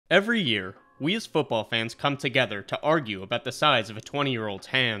Every year, we as football fans come together to argue about the size of a 20-year-old's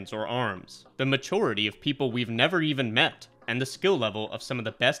hands or arms, the maturity of people we've never even met, and the skill level of some of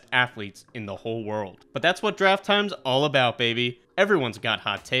the best athletes in the whole world. But that's what draft time's all about, baby. Everyone's got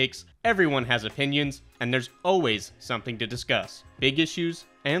hot takes, everyone has opinions, and there's always something to discuss. Big issues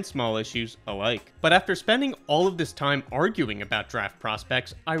and small issues alike. But after spending all of this time arguing about draft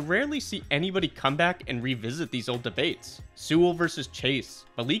prospects, I rarely see anybody come back and revisit these old debates. Sewell versus Chase,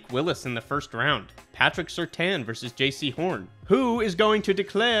 Malik Willis in the first round, Patrick Surtain versus JC Horn. Who is going to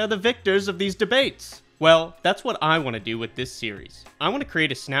declare the victors of these debates? Well, that's what I want to do with this series. I want to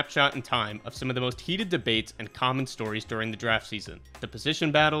create a snapshot in time of some of the most heated debates and common stories during the draft season. The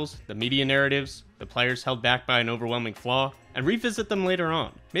position battles, the media narratives, the players held back by an overwhelming flaw, and revisit them later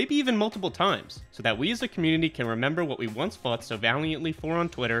on, maybe even multiple times, so that we as a community can remember what we once fought so valiantly for on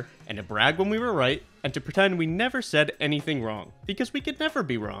Twitter, and to brag when we were right, and to pretend we never said anything wrong, because we could never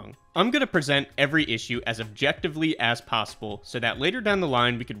be wrong. I'm going to present every issue as objectively as possible, so that later down the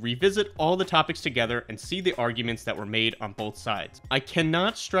line we could revisit all the topics together and see the arguments that were made on both sides. I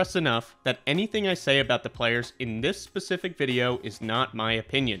cannot stress enough that anything I say about the players in this specific video is not my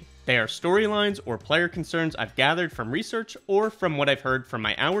opinion. They are storylines or player concerns I've gathered from research or from what I've heard from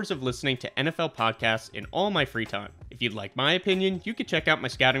my hours of listening to NFL podcasts in all my free time. If you'd like my opinion, you can check out my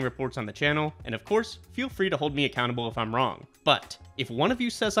scouting reports on the channel, and of course, feel free to hold me accountable if I'm wrong. But if one of you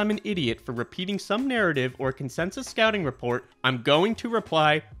says I'm an idiot for repeating some narrative or consensus scouting report, I'm going to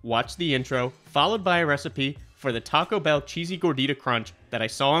reply, watch the intro, followed by a recipe for the Taco Bell Cheesy Gordita Crunch that I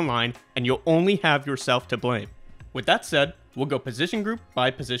saw online, and you'll only have yourself to blame. With that said, we'll go position group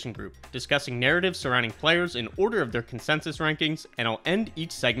by position group, discussing narratives surrounding players in order of their consensus rankings, and I'll end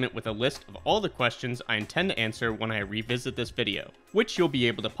each segment with a list of all the questions I intend to answer when I revisit this video, which you'll be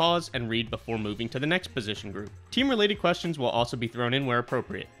able to pause and read before moving to the next position group. Team-related questions will also be thrown in where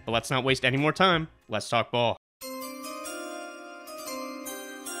appropriate, but let's not waste any more time, let's talk ball.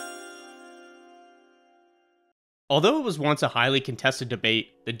 Although it was once a highly contested debate,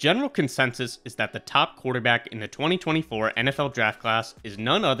 the general consensus is that the top quarterback in the 2024 NFL draft class is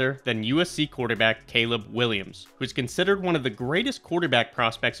none other than USC quarterback Caleb Williams, who is considered one of the greatest quarterback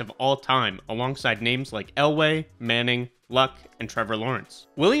prospects of all time, alongside names like Elway, Manning, Luck, and Trevor Lawrence.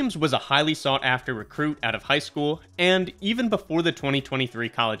 Williams was a highly sought-after recruit out of high school, and even before the 2023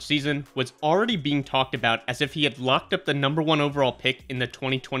 college season, was already being talked about as if he had locked up the #1 overall pick in the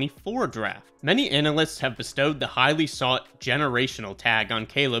 2024 draft. Many analysts have bestowed the highly sought generational tag on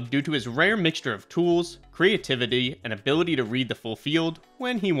Caleb due to his rare mixture of tools, creativity, and ability to read the full field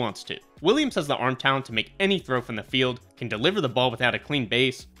when he wants to. Williams has the arm talent to make any throw from the field, can deliver the ball without a clean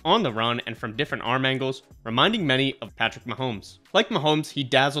base, on the run, and from different arm angles, reminding many of Patrick Mahomes. Like Mahomes, he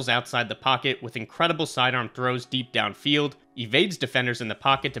dazzles outside the pocket with incredible sidearm throws deep downfield, evades defenders in the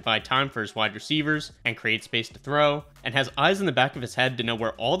pocket to buy time for his wide receivers and create space to throw, and has eyes in the back of his head to know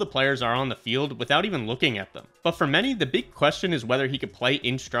where all the players are on the field without even looking at them. But for many, the big question is whether he could play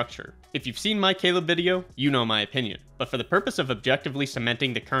in structure. If you've seen my Caleb video, you know my opinion. But for the purpose of objectively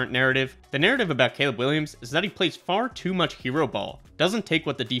cementing the current narrative, the narrative about Caleb Williams is that he plays far too much hero ball, doesn't take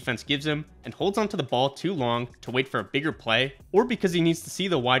what the defense gives him, and holds onto the ball too long to wait for a bigger play, or because he needs to see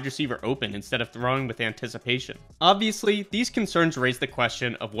the wide receiver open instead of throwing with anticipation. Obviously, these concerns raise the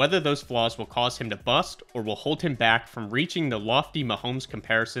question of whether those flaws will cause him to bust or will hold him back from reaching the lofty Mahomes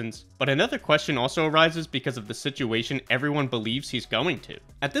comparisons, but another question also arises because of the situation everyone believes he's going to.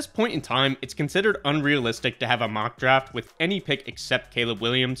 At this point in time, it's considered unrealistic to have a mock draft with any pick except Caleb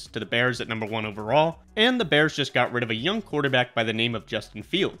Williams to the Bears at #1 overall, and the Bears just got rid of a young quarterback by the name of Justin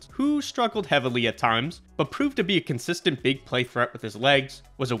Fields, who struggled heavily at times, but proved to be a consistent big play threat with his legs,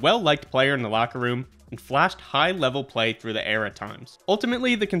 was a well-liked player in the locker room, and flashed high-level play through the air at times.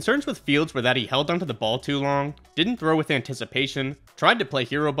 Ultimately, the concerns with Fields were that he held onto the ball too long, didn't throw with anticipation, tried to play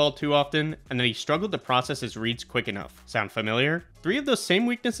hero ball too often, and that he struggled to process his reads quick enough. Sound familiar? 3 of those same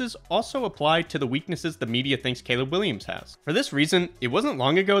weaknesses also apply to the weaknesses the media thinks Caleb Williams has. For this reason, it wasn't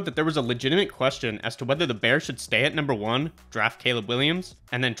long ago that there was a legitimate question as to whether the Bears should stay at #1, draft Caleb Williams,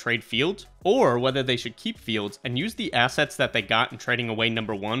 and then trade Fields, or whether they should keep Fields and use the assets that they got in trading away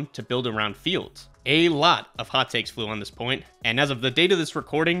 #1 to build around Fields. A lot of hot takes flew on this point, and as of the date of this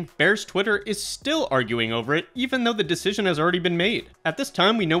recording, Bears Twitter is still arguing over it, even though the decision has already been made. At this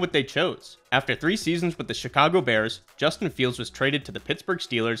time, we know what they chose. After 3 seasons with the Chicago Bears, Justin Fields was traded to the Pittsburgh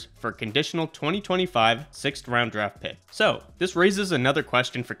Steelers for a conditional 2025 6th-round draft pick. So, this raises another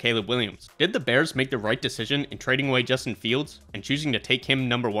question for Caleb Williams. Did the Bears make the right decision in trading away Justin Fields and choosing to take him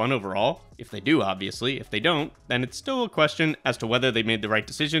number 1 overall? If they do, obviously. If they don't, then it's still a question as to whether they made the right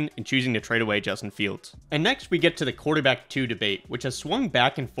decision in choosing to trade away Justin Fields. And next we get to the quarterback 2 debate, which has swung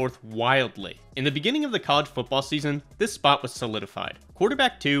back and forth wildly. In the beginning of the college football season, this spot was solidified.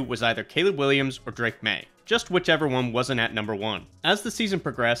 Quarterback 2 was either Caleb Williams or Drake Maye, just whichever one wasn't at number 1. As the season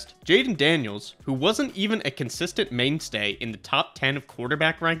progressed, Jayden Daniels, who wasn't even a consistent mainstay in the top 10 of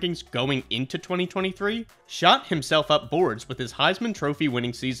quarterback rankings going into 2023, shot himself up boards with his Heisman Trophy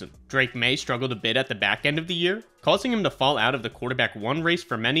winning season. Drake Maye struggled a bit at the back end of the year, causing him to fall out of the quarterback 1 race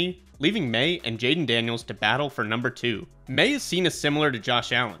for many, leaving Maye and Jayden Daniels to battle for number 2. Maye is seen as similar to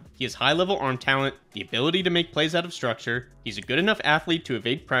Josh Allen. He has high-level arm talent, the ability to make plays out of structure, he's a good enough athlete to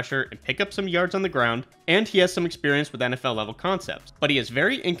evade pressure and pick up some yards on the ground, and he has some experience with NFL-level concepts. But he has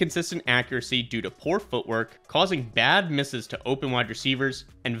very inconsistent accuracy due to poor footwork, causing bad misses to open wide receivers,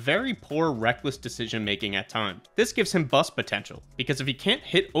 and very poor reckless decision-making at times. This gives him bust potential, because if he can't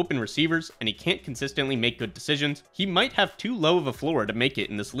hit open receivers and he can't consistently make good decisions, he might have too low of a floor to make it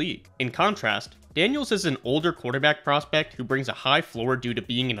in this league. In contrast, Daniels is an older quarterback prospect who brings a high floor due to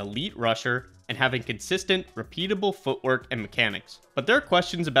being an elite rusher and having consistent, repeatable footwork and mechanics. But there are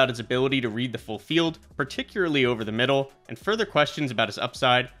questions about his ability to read the full field, particularly over the middle, and further questions about his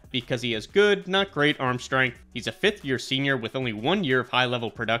upside because he has good, not great arm strength, he's a 5th-year senior with only 1 year of high-level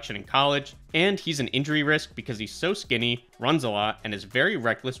production in college, and he's an injury risk because he's so skinny, runs a lot, and is very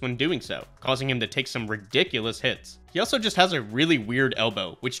reckless when doing so, causing him to take some ridiculous hits. He also just has a really weird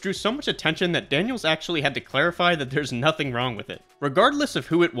elbow, which drew so much attention that Daniels actually had to clarify that there's nothing wrong with it. Regardless of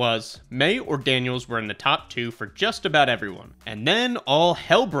who it was, Maye or Daniels were in the top 2 for just about everyone. And then all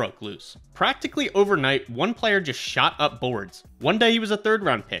hell broke loose. Practically overnight, one player just shot up boards. One day he was a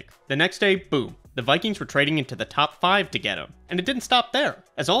 3rd-round pick. The next day, boom. The Vikings were trading into the top 5 to get him. And it didn't stop there,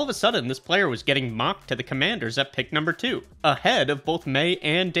 as all of a sudden this player was getting mocked to the Commanders at pick number 2, ahead of both Maye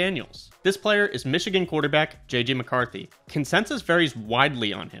and Daniels. This player is Michigan quarterback JJ McCarthy. Consensus varies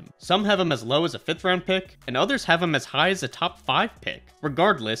widely on him. Some have him as low as a 5th-round pick, and others have him as high as a top 5 pick.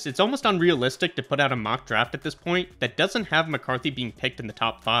 Regardless, it's almost unrealistic to put out a mock draft at this point that doesn't have McCarthy being picked in the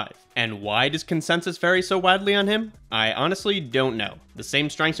top 5. And why does consensus vary so widely on him? I honestly don't know. The same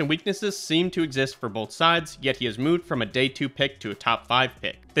strengths and weaknesses seem to exist for both sides, yet he has moved from a day 2 pick to a top 5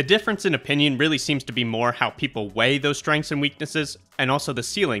 pick. The difference in opinion really seems to be more how people weigh those strengths and weaknesses, and also the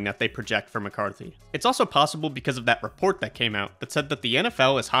ceiling that they project for McCarthy. It's also possible because of that report that came out that said that the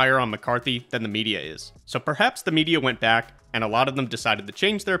NFL is higher on McCarthy than the media is. So perhaps the media went back, and a lot of them decided to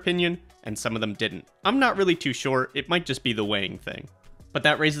change their opinion, and some of them didn't. I'm not really too sure, it might just be the weighing thing. But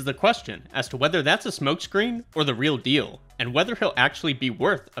that raises the question as to whether that's a smokescreen or the real deal, and whether he'll actually be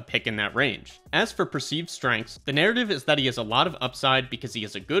worth a pick in that range. As for perceived strengths, the narrative is that he has a lot of upside because he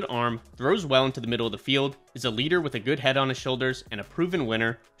has a good arm, throws well into the middle of the field, is a leader with a good head on his shoulders, and a proven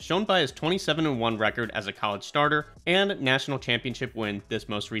winner, shown by his 27-1 record as a college starter, and national championship win this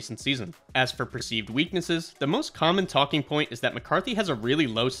most recent season. As for perceived weaknesses, the most common talking point is that McCarthy has a really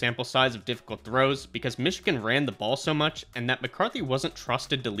low sample size of difficult throws because Michigan ran the ball so much, and that McCarthy wasn't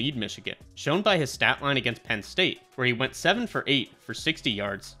trusted to lead Michigan, shown by his stat line against Penn State, where he went 7 for 8 for 60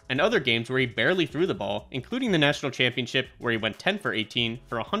 yards, and other games where he barely threw the ball, including the national championship where he went 10 for 18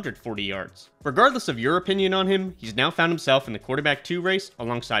 for 140 yards. Regardless of your opinion on him, he's now found himself in the quarterback 2 race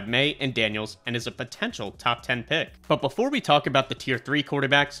alongside Maye and Daniels and is a potential top 10 pick. But before we talk about the tier 3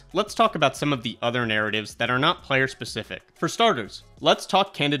 quarterbacks, let's talk about some of the other narratives that are not player specific. For starters, let's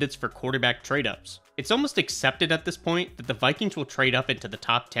talk candidates for quarterback trade-ups. It's almost accepted at this point that the Vikings will trade up into the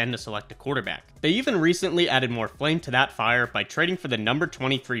top 10 to select a quarterback. They even recently added more flame to that fire by trading for the number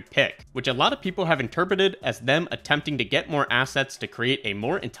 23 pick, which a lot of people have interpreted as them attempting to get more assets to create a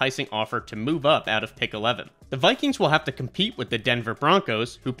more enticing offer to move up out of pick 11. The Vikings will have to compete with the Denver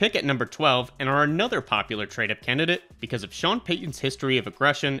Broncos, who pick at number 12 and are another popular trade-up candidate because of Sean Payton's history of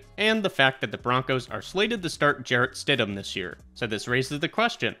aggression and the fact that the Broncos are slated to start Jarrett Stidham this year. So this raises the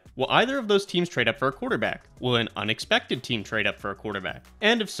question, will either of those teams trade up for a quarterback? Will an unexpected team trade up for a quarterback?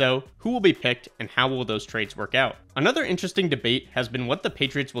 And if so, who will be picked and how will those trades work out? Another interesting debate has been what the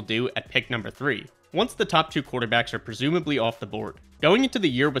Patriots will do at pick number 3, once the top 2 quarterbacks are presumably off the board. Going into the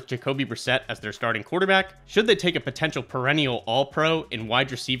year with Jacoby Brissett as their starting quarterback, should they take a potential perennial All-Pro in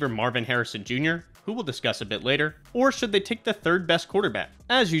wide receiver Marvin Harrison Jr.? who we'll discuss a bit later, or should they take the third best quarterback?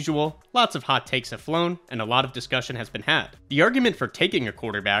 As usual, lots of hot takes have flown, and a lot of discussion has been had. The argument for taking a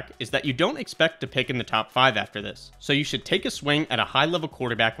quarterback is that you don't expect to pick in the top 5 after this, so you should take a swing at a high-level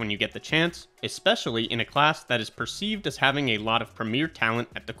quarterback when you get the chance, especially in a class that is perceived as having a lot of premier talent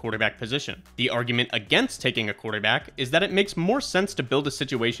at the quarterback position. The argument against taking a quarterback is that it makes more sense to build a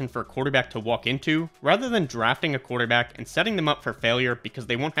situation for a quarterback to walk into, rather than drafting a quarterback and setting them up for failure because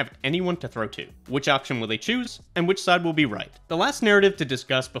they won't have anyone to throw to. Which option will they choose, and which side will be right? The last narrative to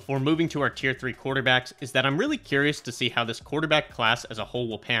discuss before moving to our tier 3 quarterbacks is that I'm really curious to see how this quarterback class as a whole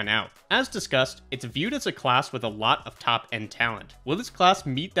will pan out. As discussed, it's viewed as a class with a lot of top-end talent. Will this class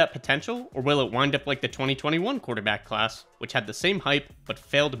meet that potential, or will it wind up like the 2021 quarterback class, which had the same hype but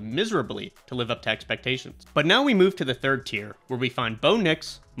failed miserably to live up to expectations? But now we move to the third tier, where we find Bo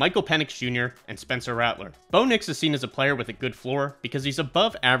Nix, Michael Penix Jr., and Spencer Rattler. Bo Nix is seen as a player with a good floor because he's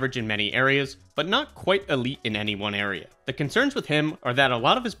above average in many areas, but not quite elite in any one area. The concerns with him are that a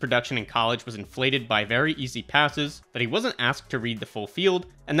lot of his production in college was inflated by very easy passes, that he wasn't asked to read the full field,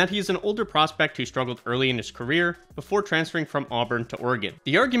 and that he is an older prospect who struggled early in his career before transferring from Auburn to Oregon.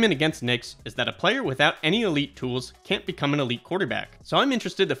 The argument against Nix is that a player without any elite tools can't become an elite quarterback, so I'm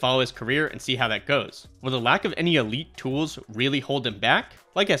interested to follow his career and see how that goes. Will the lack of any elite tools really hold him back?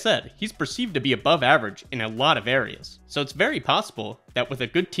 Like I said, he's perceived to be above average in a lot of areas, so it's very possible that with a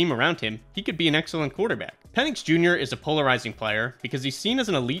good team around him, he could be an excellent quarterback. Penix Jr. is a polarizing player because he's seen as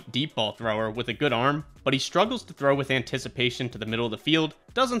an elite deep ball thrower with a good arm, but he struggles to throw with anticipation to the middle of the field,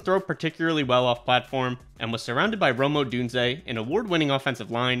 doesn't throw particularly well off platform, and was surrounded by Rome Odunze, an award-winning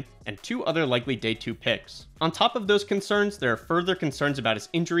offensive line, and 2 other likely day 2 picks. On top of those concerns, there are further concerns about his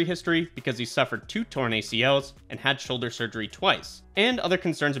injury history because he suffered 2 torn ACLs and had shoulder surgery twice, and other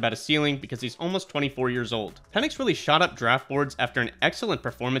concerns about his ceiling because he's almost 24 years old. Penix really shot up draft boards after an excellent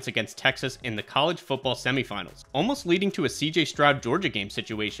performance against Texas in the college football semifinals, almost leading to a CJ Stroud Georgia game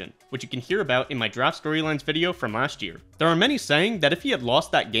situation, which you can hear about in my draft storylines video from last year. There are many saying that if he had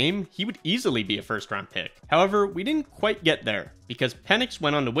lost that game, he would easily be a first-round pick. However, we didn't quite get there, because Penix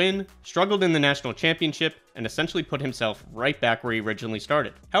went on to win, struggled in the national championship, and essentially put himself right back where he originally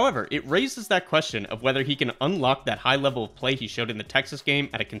started. However, it raises that question of whether he can unlock that high level of play he showed in the Texas game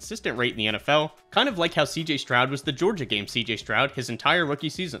at a consistent rate in the NFL, kind of like how CJ Stroud was the Georgia game CJ Stroud his entire rookie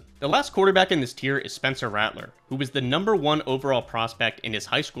season. The last quarterback in this tier is Spencer Rattler, who was the #1 overall prospect in his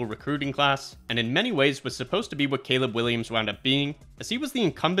high school recruiting class, and in many ways was supposed to be what Caleb Williams wound up being, as he was the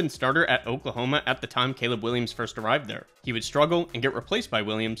incumbent starter at Oklahoma at the time Caleb Williams first arrived there. He would struggle and get replaced by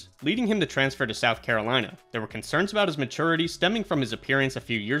Williams, leading him to transfer to South Carolina. There were concerns about his maturity stemming from his appearance a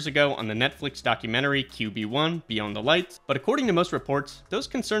few years ago on the Netflix documentary QB1 Beyond the Lights, but according to most reports, those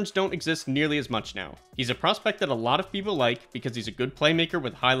concerns don't exist nearly as much now. He's a prospect that a lot of people like because he's a good playmaker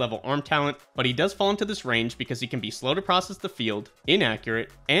with high-level arm talent, but he does fall into this range because he can be slow to process the field,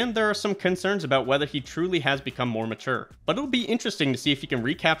 inaccurate, and there are some concerns about whether he truly has become more mature. But it'll be interesting to see if he can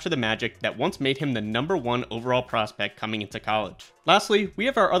recapture the magic that once made him the #1 overall prospect coming into college. Lastly, we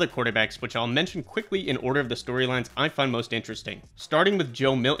have our other quarterbacks, which I'll mention quickly in order of the storylines I find most interesting, starting with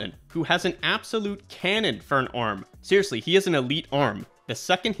Joe Milton, who has an absolute cannon for an arm. Seriously, he has an elite arm. The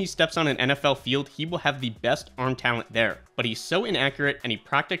second he steps on an NFL field, he will have the best arm talent there, but he's so inaccurate and he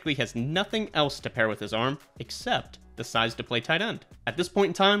practically has nothing else to pair with his arm, except the size to play tight end. At this point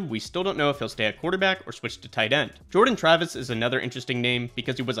in time, we still don't know if he'll stay at quarterback or switch to tight end. Jordan Travis is another interesting name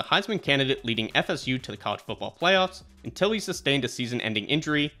because he was a Heisman candidate leading FSU to the college football playoffs until he sustained a season-ending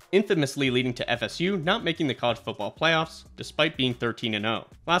injury, infamously leading to FSU not making the college football playoffs despite being 13-0.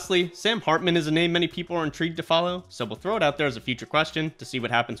 Lastly, Sam Hartman is a name many people are intrigued to follow, so we'll throw it out there as a future question to see what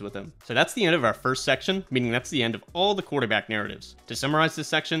happens with him. So that's the end of our first section, meaning that's the end of all the quarterback narratives. To summarize this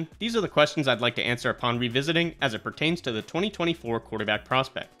section, these are the questions I'd like to answer upon revisiting as it pertains to the 2024 quarterback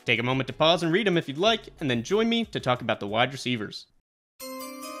prospect. Take a moment to pause and read them if you'd like, and then join me to talk about the wide receivers.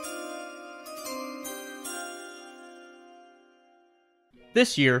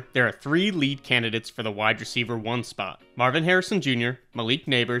 This year, there are 3 lead candidates for the wide receiver 1 spot: Marvin Harrison Jr., Malik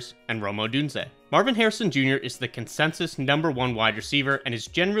Neighbors, and Rome Odunze. Marvin Harrison Jr. is the consensus #1 wide receiver and is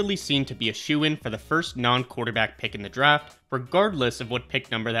generally seen to be a shoo-in for the first non-quarterback pick in the draft, regardless of what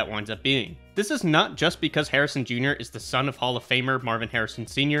pick number that winds up being. This is not just because Harrison Jr. is the son of Hall of Famer Marvin Harrison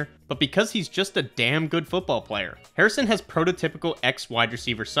Sr., but because he's just a damn good football player. Harrison has prototypical X wide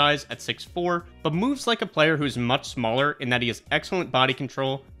receiver size at 6'4", but moves like a player who is much smaller in that he has excellent body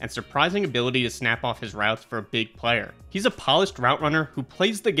control and surprising ability to snap off his routes for a big player. He's a polished route runner who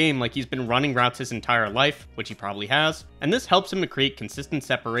plays the game like he's been running routes his entire life, which he probably has, and this helps him to create consistent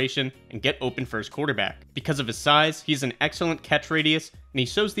separation and get open for his quarterback. Because of his size, he's an excellent catch radius, and he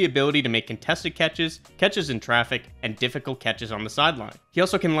shows the ability to make contested catches, catches in traffic, and difficult catches on the sideline. He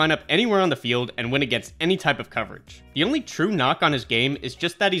also can line up anywhere on the field and win against any type of coverage. The only true knock on his game is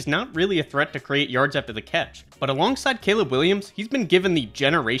just that he's not really a threat to create yards after the catch. But alongside Caleb Williams, he's been given the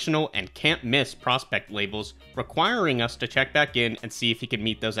generational and can't miss prospect labels, requiring us to check back in and see if he can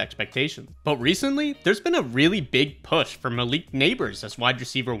meet those expectations. But recently, there's been a really big push for Malik Nabers as wide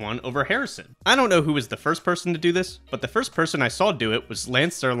receiver 1 over Harrison. I don't know who was the first person to do this, but the first person I saw do it was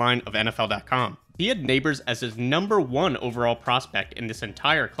Lance Zierlein of NFL.com. He had Nabers as his #1 overall prospect in this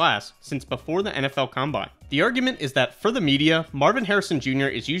entire class since before the NFL Combine. The argument is that for the media, Marvin Harrison Jr.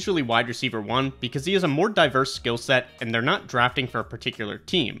 is usually wide receiver 1 because he has a more diverse skill set and they're not drafting for a particular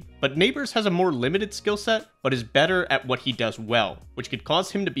team. But Nabers has a more limited skill set, but is better at what he does well, which could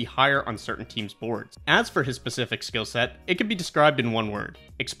cause him to be higher on certain teams' boards. As for his specific skill set, it can be described in one word: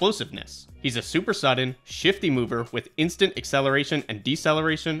 explosiveness. He's a super sudden, shifty mover with instant acceleration and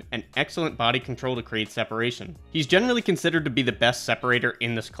deceleration and excellent body control to create separation. He's generally considered to be the best separator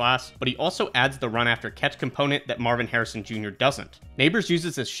in this class, but he also adds the run after catch component that Marvin Harrison Jr. doesn't. Nabers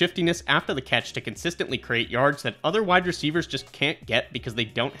uses his shiftiness after the catch to consistently create yards that other wide receivers just can't get because they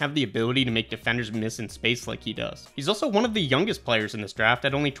don't have the ability to make defenders miss in space like he does. He's also one of the youngest players in this draft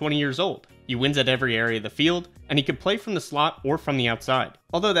at only 20 years old. He wins at every area of the field, and he can play from the slot or from the outside,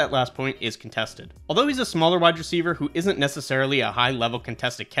 although that last point is contested. Although he's a smaller wide receiver who isn't necessarily a high-level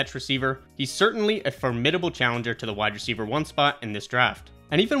contested catch receiver, he's certainly a formidable challenger to the wide receiver 1 spot in this draft.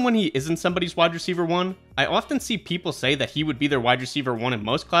 And even when he isn't somebody's wide receiver 1, I often see people say that he would be their wide receiver 1 in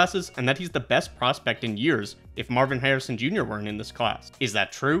most classes and that he's the best prospect in years if Marvin Harrison Jr. weren't in this class. Is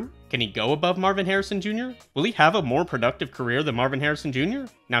that true? Can he go above Marvin Harrison Jr.? Will he have a more productive career than Marvin Harrison Jr.?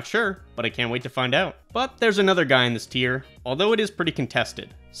 Not sure, but I can't wait to find out. But there's another guy in this tier, although it is pretty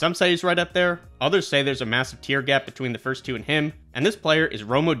contested. Some say he's right up there, others say there's a massive tier gap between the first two and him, and this player is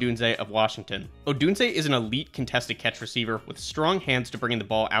Rome Odunze of Washington. Odunze is an elite contested catch receiver with strong hands to bring the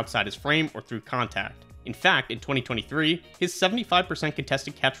ball outside his frame or through contact. In fact, in 2023, his 75%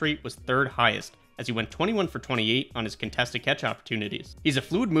 contested catch rate was 3rd highest, as he went 21 for 28 on his contested catch opportunities. He's a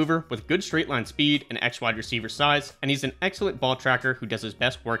fluid mover with good straight line speed and X-wide receiver size, and he's an excellent ball tracker who does his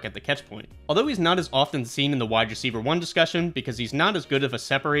best work at the catch point. Although he's not as often seen in the wide receiver 1 discussion because he's not as good of a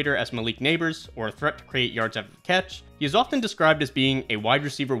separator as Malik Nabers or a threat to create yards after the catch, he is often described as being a wide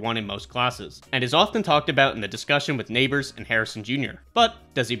receiver 1 in most classes, and is often talked about in the discussion with Nabers and Harrison Jr. But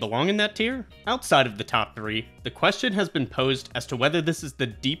does he belong in that tier? Outside of the top 3, the question has been posed as to whether this is the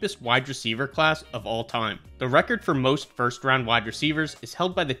deepest wide receiver class of all time. The record for most first-round wide receivers is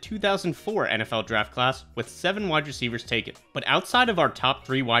held by the 2004 NFL draft class with 7 wide receivers taken. But outside of our top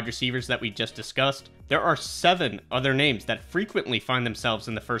 3 wide receivers that we just discussed, there are 7 other names that frequently find themselves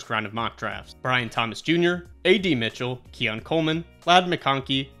in the first round of mock drafts: Brian Thomas Jr., A.D. Mitchell, Keon Coleman, Ladd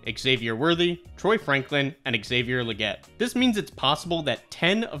McConkey, Xavier Worthy, Troy Franklin, and Xavier Legette. This means it's possible that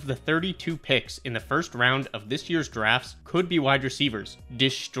 10 of the 32 picks in the first round of this year's drafts could be wide receivers,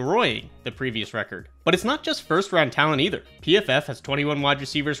 destroying the previous record. But it's not just first round talent either. PFF has 21 wide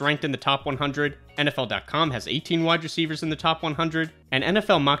receivers ranked in the top 100, NFL.com has 18 wide receivers in the top 100, and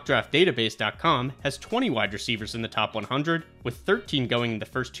NFLMockDraftDatabase.com has 20 wide receivers in the top 100, with 13 going in the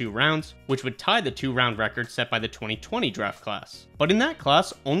first 2 rounds, which would tie the 2-round record set by the 2020 draft class. But in that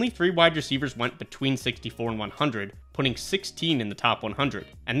class, only 3 wide receivers went between 64 and 100, putting 16 in the top 100,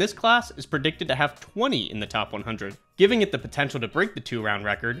 and this class is predicted to have 20 in the top 100, giving it the potential to break the 2-round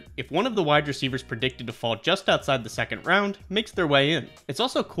record if one of the wide receivers predicted to fall just outside the 2nd round makes their way in. It's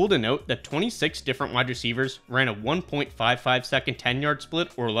also cool to note that 26 different wide receivers ran a 1.55 second 10-yard split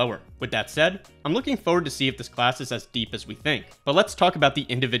or lower. With that said, I'm looking forward to see if this class is as deep as we think. But let's talk about the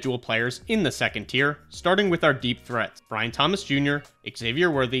individual players in the 2nd tier, starting with our deep threats: Brian Thomas Jr., Xavier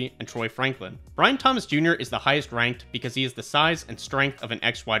Worthy, and Troy Franklin. Brian Thomas Jr. is the highest ranked because he has the size and strength of an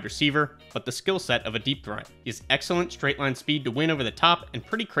X wide receiver, but the skill set of a deep threat. He has excellent straight line speed to win over the top and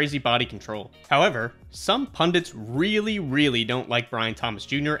pretty crazy body control. However, some pundits really don't like Brian Thomas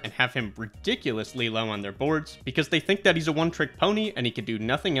Jr. and have him ridiculously low on their boards because they think that he's a one-trick pony and he can do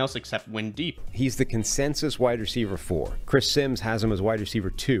nothing else except win deep. He's the consensus wide receiver 4. Chris Sims has him as wide receiver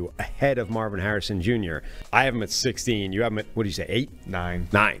 2, ahead of Marvin Harrison Jr. I have him at 16. You have him at, what do you say, 8?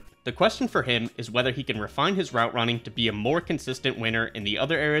 9. The question for him is whether he can refine his route running to be a more consistent winner in the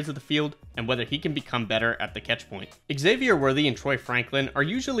other areas of the field, and whether he can become better at the catch point. Xavier Worthy and Troy Franklin are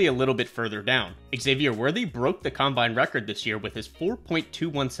usually a little bit further down. Xavier Worthy broke the combine record this year with his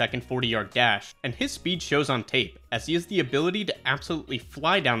 4.21 second 40-yard dash, and his speed shows on tape, as he has the ability to absolutely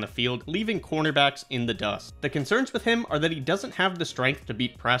fly down the field, leaving cornerbacks in the dust. The concerns with him are that he doesn't have the strength to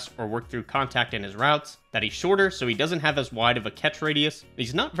beat press or work through contact in his routes, that he's shorter so he doesn't have as wide of a catch radius,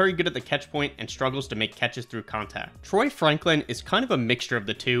 he's not very good at the catch point and struggles to make catches through contact. Troy Franklin is kind of a mixture of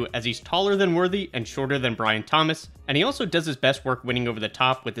the two, as he's taller than Worthy and shorter than Brian Thomas, and he also does his best work winning over the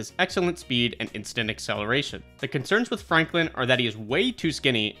top with his excellent speed and instant acceleration. The concerns with Franklin are that he is way too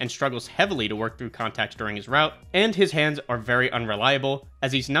skinny and struggles heavily to work through contacts during his route, and his hands are very unreliable,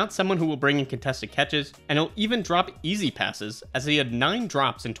 as he's not someone who will bring in contested catches, and he'll even drop easy passes, as he had 9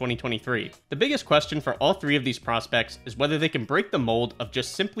 drops in 2023. The biggest question for all 3 of these prospects is whether they can break the mold of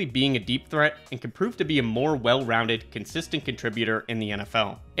just simply being a deep threat and can prove to be a more well-rounded, consistent contributor in the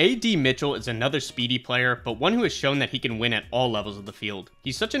NFL. A.D. Mitchell is another speedy player, but one who has shown that he can win at all levels of the field.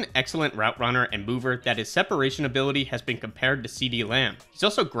 He's such an excellent route runner and mover that his separation ability has been compared to CeeDee Lamb. He's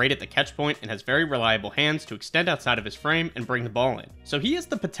also great at the catch point and has very reliable hands to extend outside of his frame and bring the ball in. So he has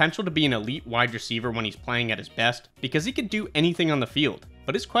the potential to be an elite wide receiver when he's playing at his best, because he can do anything on the field.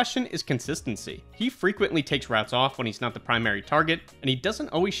 But his question is consistency. He frequently takes routes off when he's not the primary target, and he doesn't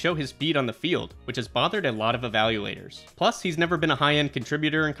always show his speed on the field, which has bothered a lot of evaluators. Plus, he's never been a high-end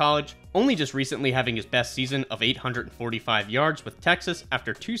contributor in college, only just recently having his best season of 845 yards with Texas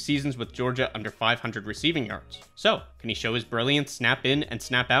after 2 seasons with Georgia under 500 receiving yards. So, can he show his brilliance snap in and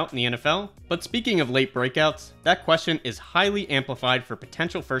snap out in the NFL? But speaking of late breakouts, that question is highly amplified for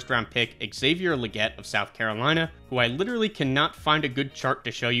potential first-round pick Xavier Legette of South Carolina, who I literally cannot find a good chart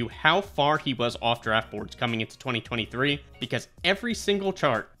to show you how far he was off draft boards coming into 2023, because every single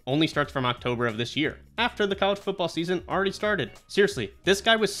chart only starts from October of this year, after the college football season already started. Seriously, this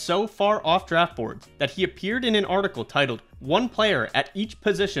guy was so far off draft boards that he appeared in an article titled "One Player at Each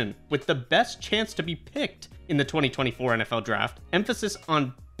Position with the Best Chance to be Picked in the 2024 NFL Draft," emphasis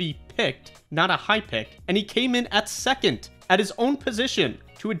on be picked, not a high pick, and he came in at second at his own position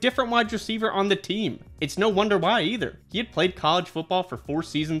to a different wide receiver on the team. It's no wonder why either. He had played college football for 4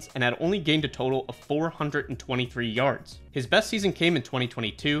 seasons and had only gained a total of 423 yards. His best season came in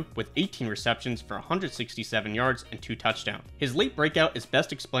 2022 with 18 receptions for 167 yards and 2 touchdowns. His late breakout is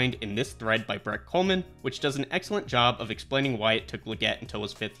best explained in this thread by Brett Coleman, which does an excellent job of explaining why it took Legette until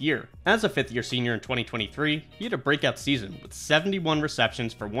his 5th year. As a 5th-year senior in 2023, he had a breakout season with 71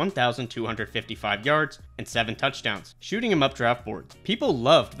 receptions for 1,255 yards and 7 touchdowns, shooting him up draft boards. People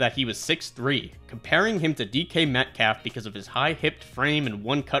loved that he was 6'3", comparing him to DK Metcalf because of his high-hipped frame and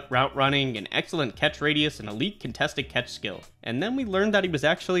one-cut route running, an excellent catch radius, and elite contested catch skill. And then we learned that he was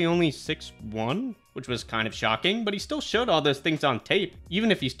actually only 6'1", which was kind of shocking, but he still showed all those things on tape,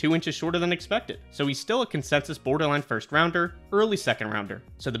 even if he's 2 inches shorter than expected. So he's still a consensus borderline first rounder, early second rounder.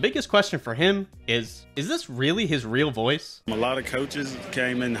 So the biggest question for him is this really his real voice? A lot of coaches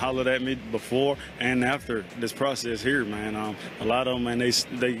came and hollered at me before and after this process here, man. A lot of them, man, they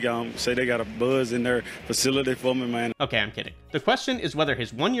say they got a buzz in their facility for me, man. Okay, I'm kidding. The question is whether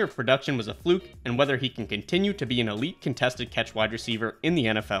his 1 year of production was a fluke and whether he can continue to be an elite contested catch wide receiver in the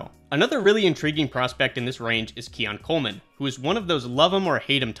NFL. Another really intriguing prospect in this range is Keon Coleman, who is one of those love him or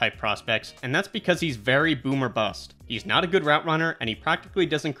hate him type prospects, and that's because he's very boom or bust. He's not a good route runner, and he practically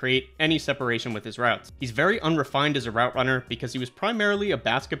doesn't create any separation with his routes. He's very unrefined as a route runner because he was primarily a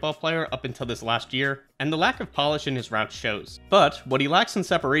basketball player up until this last year, and the lack of polish in his routes shows. But what he lacks in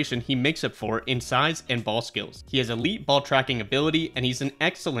separation, he makes up for in size and ball skills. He has elite ball tracking ability, and he's an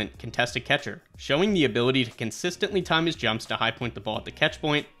excellent contested catcher, showing the ability to consistently time his jumps to high point the ball at the catch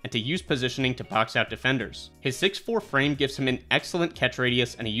point and to use positioning to box out defenders. His 6'4" frame gives him an excellent catch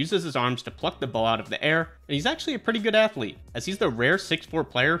radius, and he uses his arms to pluck the ball out of the air, and he's actually a pretty good athlete, as he's the rare 6'4"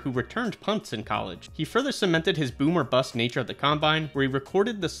 player who returned punts in college. He further cemented his boom or bust nature at the combine, where he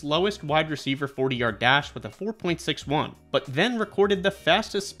recorded the slowest wide receiver 40-yard dash with a 4.61, but then recorded the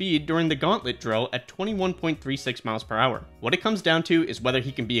fastest speed during the gauntlet drill at 21.36 miles per hour. What it comes down to is whether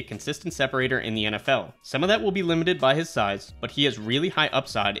he can be a consistent separator in the NFL. Some of that will be limited by his size, but he has really high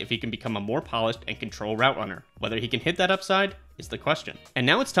upside if he can become a more polished and control route runner. Whether he can hit that upside is the question. And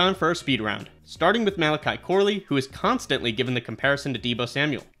now it's time for our speed round, starting with Malachi Corley, who is constantly given the comparison to Deebo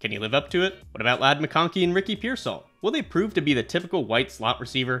Samuel. Can he live up to it? What about Ladd McConkey and Ricky Pearsall? Will they prove to be the typical white slot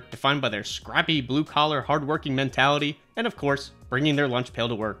receiver, defined by their scrappy, blue-collar, hard-working mentality, and of course, bringing their lunch pail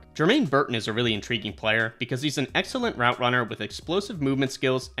to work? Jermaine Burton is a really intriguing player because he's an excellent route runner with explosive movement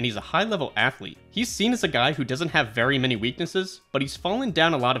skills, and he's a high-level athlete. He's seen as a guy who doesn't have very many weaknesses, but he's fallen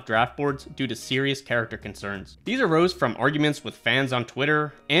down a lot of draft boards due to serious character concerns. These arose from arguments with fans on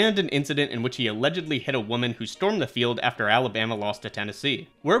Twitter, and an incident in which he allegedly hit a woman who stormed the field after Alabama lost to Tennessee.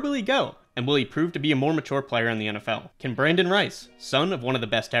 Where will he go? And will he prove to be a more mature player in the NFL? Can Brandon Rice, son of one of the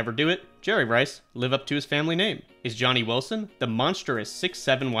best to ever do it, Jerry Rice, live up to his family name? Is Johnny Wilson, the monstrous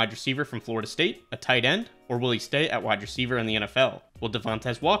 6'7" wide receiver from Florida State, a tight end, or will he stay at wide receiver in the NFL? Will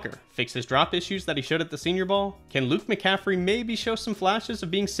Devontae Walker fix his drop issues that he showed at the Senior Bowl? Can Luke McCaffrey maybe show some flashes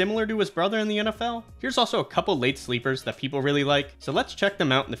of being similar to his brother in the NFL? Here's also a couple late sleepers that people really like, so let's check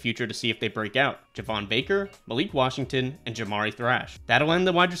them out in the future to see if they break out. Javon Baker, Malik Washington, and Jamari Thrash. That'll end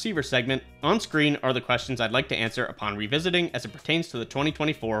the wide receiver segment. On screen are the questions I'd like to answer upon revisiting as it pertains to the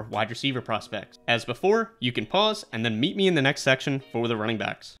 2024 wide receiver prospects. As before, you can pause and then meet me in the next section for the running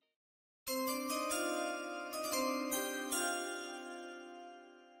backs.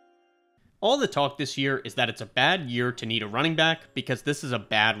 All the talk this year is that it's a bad year to need a running back because this is a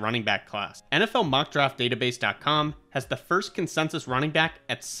bad running back class. NFLMockDraftDatabase.com has the first consensus running back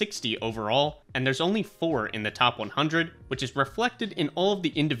at 60 overall, and there's only 4 in the top 100, which is reflected in all of the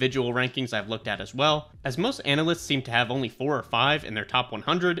individual rankings I've looked at as well, as most analysts seem to have only 4 or 5 in their top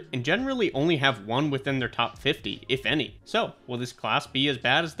 100, and generally only have 1 within their top 50, if any. So, will this class be as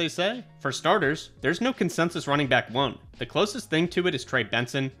bad as they say? For starters, there's no consensus running back 1. The closest thing to it is Trey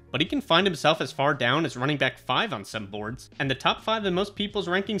Benson, but he can find himself as far down as running back 5 on some boards, and the top 5 in most people's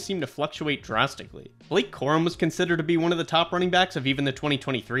rankings seem to fluctuate drastically. Blake Corum was considered to be one of the top running backs of even the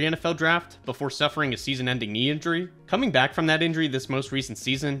 2023 NFL draft, before suffering a season-ending knee injury. Coming back from that injury this most recent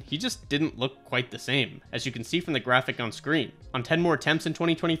season, he just didn't look quite the same, as you can see from the graphic on screen. On 10 more attempts in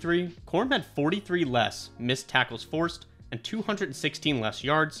 2023, Corum had 43 less missed tackles forced, and 216 less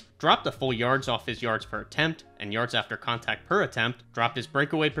yards, dropped the full yards off his yards per attempt, and yards after contact per attempt, dropped his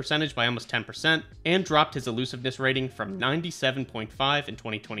breakaway percentage by almost 10%, and dropped his elusiveness rating from 97.5 in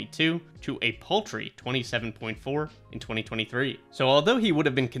 2022 to a paltry 27.4 in 2023. So although he would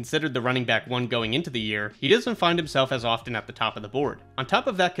have been considered the running back 1 going into the year, he doesn't find himself as often at the top of the board. On top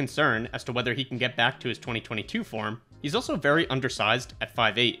of that concern as to whether he can get back to his 2022 form, he's also very undersized at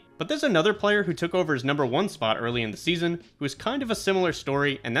 5'8". But there's another player who took over his number 1 spot early in the season, who is kind of a similar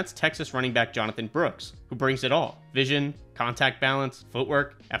story, and that's Texas running back Jonathan Brooks, who brings it all. Vision, contact balance,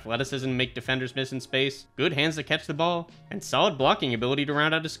 footwork, athleticism to make defenders miss in space, good hands to catch the ball, and solid blocking ability to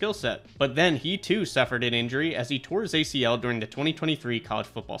round out his skill set. But then he too suffered an injury as he tore his ACL during the 2023 college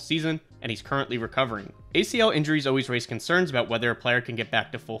football season, and he's currently recovering. ACL injuries always raise concerns about whether a player can get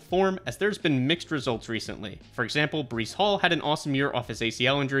back to full form, as there's been mixed results recently. For example, Breece Hall had an awesome year off his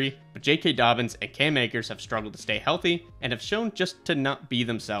ACL injury, but J.K. Dobbins and Cam Akers have struggled to stay healthy and have shown just to not be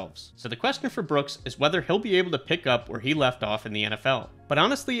themselves. So the question for Brooks is whether he'll be able to pick up where he left off in the NFL. But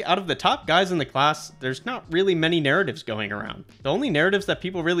honestly, out of the top guys in the class, there's not really many narratives going around. The only narratives that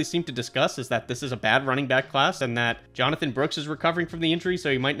people really seem to discuss is that this is a bad running back class and that Jonathan Brooks is recovering from the injury, so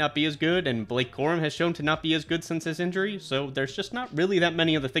he might not be as good, and Blake Corum has shown to not be as good since his injury, so there's just not really that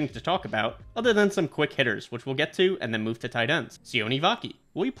many other things to talk about, other than some quick hitters, which we'll get to, and then move to tight ends. Sione Vaki.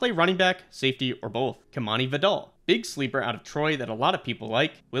 Will he play running back, safety, or both? Kamani Vidal. Big sleeper out of Troy that a lot of people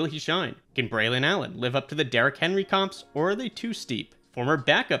like. Will he shine? Can Braylon Allen live up to the Derrick Henry comps, or are they too steep? Former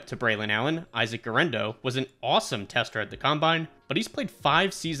backup to Braylon Allen, Isaac Guerrero, was an awesome tester at the Combine, but he's played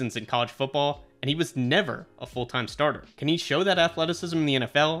 5 seasons in college football, and he was never a full-time starter. Can he show that athleticism in the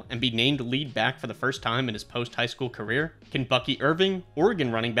NFL and be named lead back for the first time in his post-high school career? Can Bucky Irving,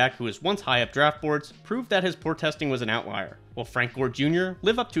 Oregon running back who was once high up draft boards, prove that his poor testing was an outlier? Will Frank Gore Jr.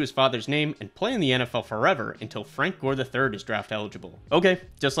 live up to his father's name and play in the NFL forever until Frank Gore III is draft eligible? Okay,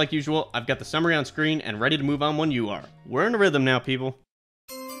 just like usual, I've got the summary on screen and ready to move on when you are. We're in a rhythm now, people.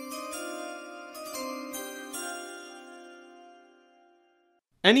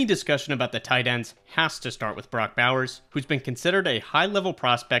 Any discussion about the tight ends has to start with Brock Bowers, who's been considered a high-level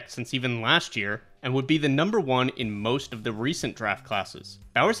prospect since even last year, and would be the number 1 in most of the recent draft classes.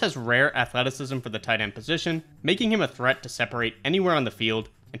 Bowers has rare athleticism for the tight end position, making him a threat to separate anywhere on the field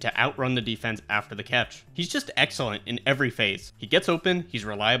and to outrun the defense after the catch. He's just excellent in every phase. He gets open, he's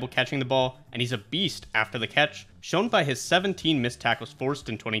reliable catching the ball, and he's a beast after the catch, shown by his 17 missed tackles forced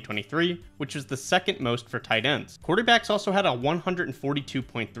in 2023, which was the second most for tight ends. Quarterbacks also had a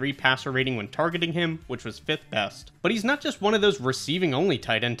 142.3 passer rating when targeting him, which was 5th best. But he's not just one of those receiving-only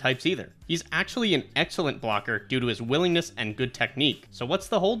tight end types either. He's actually an excellent blocker due to his willingness and good technique. So what's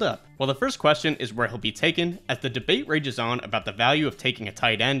the holdup? Well, the first question is where he'll be taken, as the debate rages on about the value of taking a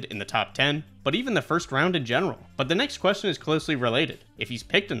tight end in the top 10, but even the first round in general. But the next question is closely related. If he's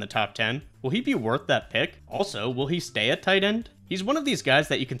picked in the top 10, will he be worth that pick? Also, will he stay at tight end? He's one of these guys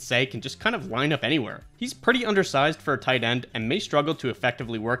that you can say can just kind of line up anywhere. He's pretty undersized for a tight end and may struggle to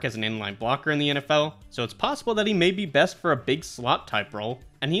effectively work as an inline blocker in the NFL, so it's possible that he may be best for a big slot type role.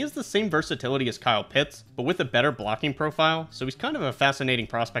 And he has the same versatility as Kyle Pitts, but with a better blocking profile, so he's kind of a fascinating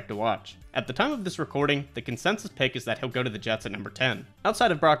prospect to watch. At the time of this recording, the consensus pick is that he'll go to the Jets at number 10.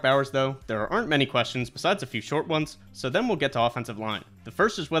 Outside of Brock Bowers though, there aren't many questions besides a few short ones, so then we'll get to offensive line. The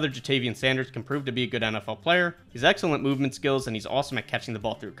first is whether Ja'Tavion Sanders can prove to be a good NFL player. He's excellent movement skills and he's awesome at catching the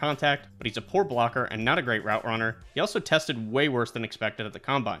ball through contact, but he's a poor blocker and not a great route runner. He also tested way worse than expected at the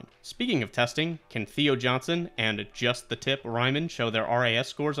combine. Speaking of testing, can Theo Johnson and Just the Tip Ryman show their RAS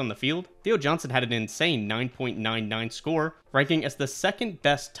scores on the field? Theo Johnson had an insane 9.99 score, ranking as the second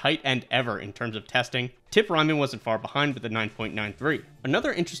best tight end ever in terms of testing. Tip Ryman wasn't far behind with a 9.93.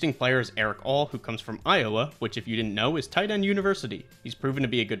 Another interesting player is Eric All, who comes from Iowa, which if you didn't know is tight end university. He's proven to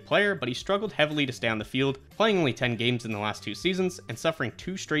be a good player, but he struggled heavily to stay on the field, playing only 10 games in the last 2 seasons and suffering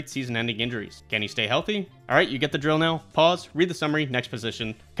 2 straight season-ending injuries. Can he stay healthy? Alright, you get the drill now. Pause, read the summary, next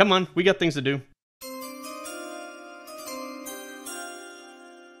position. Come on, we got things to do.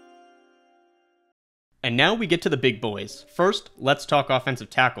 And now we get to the big boys. First, let's talk offensive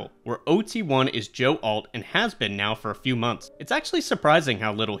tackle, where OT1 is Joe Alt and has been now for a few months. It's actually surprising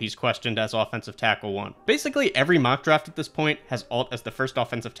how little he's questioned as offensive tackle 1. Basically, every mock draft at this point has Alt as the first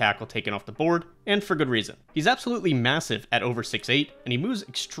offensive tackle taken off the board, and for good reason. He's absolutely massive at over 6'8", and he moves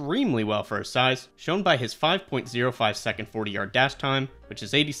extremely well for his size, shown by his 5.05 second 40-yard dash time, which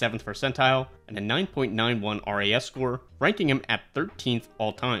is 87th percentile, and a 9.91 RAS score, ranking him at 13th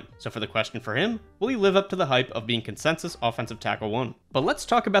all time. So for the question for him, will he live up to the hype of being consensus offensive tackle 1? But let's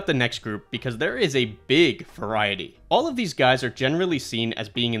talk about the next group, because there is a big variety. All of these guys are generally seen as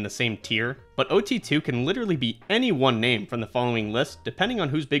being in the same tier, but OT2 can literally be any one name from the following list depending on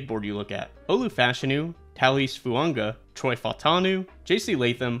whose big board you look at. Olu Fashanu, Talis Fuanga, Troy Fautanu, JC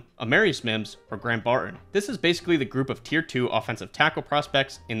Latham, Amarius Mims, or Grant Barton. This is basically the group of tier 2 offensive tackle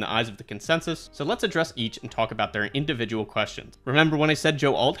prospects in the eyes of the consensus, so let's address each and talk about their individual questions. Remember when I said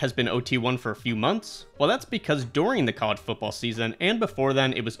Joe Alt has been OT1 for a few months? Well, that's because during the college football season and before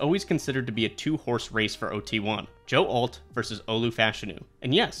then, it was always considered to be a 2-horse race for OT1. Joe Alt versus Olu Fashanu.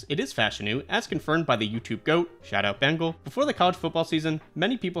 And yes, it is Fashanu, as confirmed by the YouTube GOAT, shout out Bengal. Before the college football season,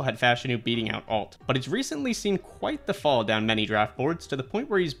 many people had Fashanu beating out Alt, but he's recently seen quite the fall down many draft boards to the point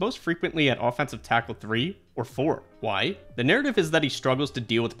where he's most frequently at offensive tackle 3 or 4. Why? The narrative is that he struggles to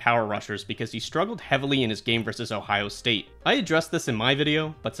deal with power rushers because he struggled heavily in his game versus Ohio State. I addressed this in my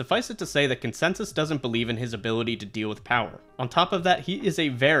video, but suffice it to say that consensus doesn't believe in his ability to deal with power. On top of that, he is a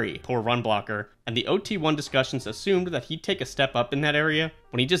very poor run blocker, and the OT1 discussions assumed that he'd take a step up in that area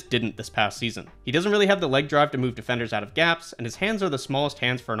when he just didn't this past season. He doesn't really have the leg drive to move defenders out of gaps, and his hands are the smallest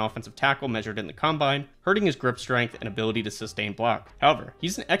hands for an offensive tackle measured in the combine, hurting his grip strength and ability to sustain block. However,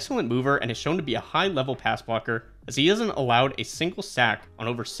 he's an excellent mover and is shown to be a high-level pass blocker, as he hasn't allowed a single sack on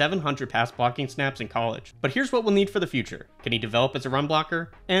over 700 pass blocking snaps in college. But here's what we'll need for the future. Can he develop as a run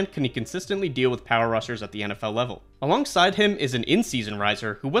blocker? And can he consistently deal with power rushers at the NFL level? Alongside him is an in-season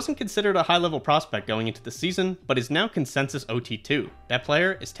riser who wasn't considered a high-level prospect going into the season, but is now consensus OT2. That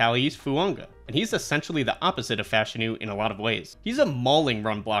player is Talis Fuanga, and he's essentially the opposite of Fashanu in a lot of ways. He's a mauling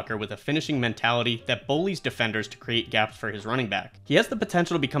run blocker with a finishing mentality that bullies defenders to create gaps for his running back. He has the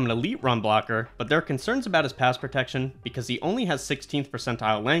potential to become an elite run blocker, but there are concerns about his pass protection because he only has 16th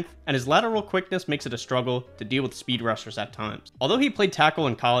percentile length, and his lateral quickness makes it a struggle to deal with speed rushers at times. Although he played tackle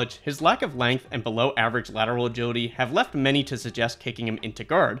in college, his lack of length and below average lateral agility have left many to suggest kicking him into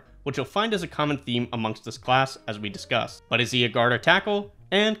guard, which you'll find is a common theme amongst this class as we discuss. But is he a guard or tackle?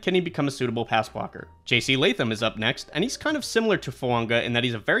 And can he become a suitable pass blocker? JC Latham is up next, and he's kind of similar to Fuanga in that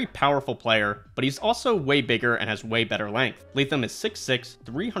he's a very powerful player, but he's also way bigger and has way better length. Latham is 6'6",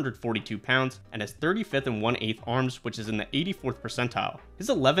 342 pounds, and has 35th and 1/8 arms, which is in the 84th percentile. His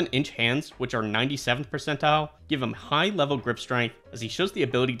 11-inch hands, which are 97th percentile, give him high-level grip strength, as he shows the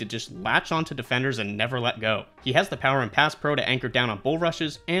ability to just latch onto defenders and never let go. He has the power in pass pro to anchor down on bull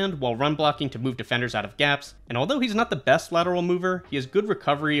rushes, and while run blocking to move defenders out of gaps, and although he's not the best lateral mover, he has good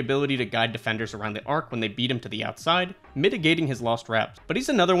recovery ability to guide defenders around the arc when they beat him to the outside, mitigating his lost reps. But he's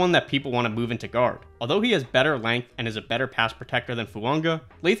another one that people want to move into guard. Although he has better length and is a better pass protector than Fouanga,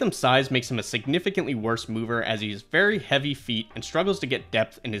 Latham's size makes him a significantly worse mover as he has very heavy feet and struggles to get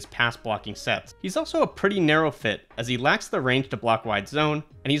depth in his pass blocking sets. He's also a pretty narrow fit as he lacks the range to block wide zone,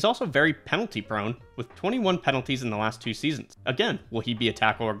 and he's also very penalty prone with 21 penalties in the last 2 seasons. Again, will he be a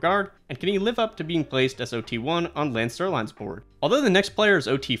tackle or guard, and can he live up to being placed as OT1 on Lance Sterline's board? Although the next player is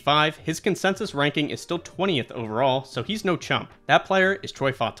OT5, his consensus ranking is still 20th overall, so he's no chump. That player is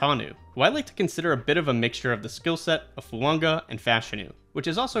Troy Fautanu, who I like to consider a bit of a mixture of the skill set of Fouanga and Fashanu. Which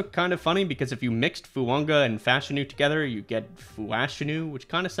is also kind of funny because if you mixed Fouanga and Fashanu together, you get Fuashanu, which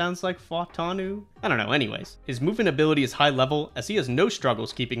kind of sounds like Fautanu. I don't know, anyways. His movement ability is high level as he has no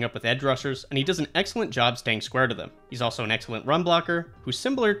struggles keeping up with edge rushers, and he does an excellent job staying square to them. He's also an excellent run blocker, who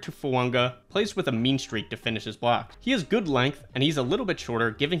similar to Fouanga, plays with a mean streak to finish his blocks. He has good length, and he's a little bit shorter,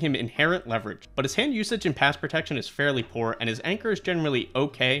 giving him inherent leverage, but his hand usage and pass protection is fairly poor, and his anchor is generally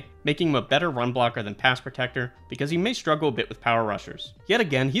okay, making him a better run blocker than pass protector, because he may struggle a bit with power rushers. Yet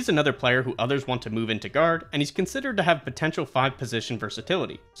again, he's another player who others want to move into guard, and he's considered to have potential 5-position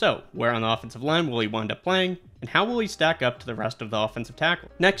versatility. So, where on the offensive line will he wind up playing, and how will he stack up to the rest of the offensive tackle?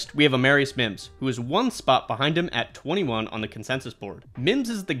 Next, we have Amarius Mims, who is one spot behind him at 21 on the consensus board. Mims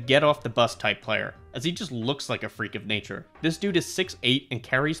is the get-off-the-bus type player, as he just looks like a freak of nature. This dude is 6'8" and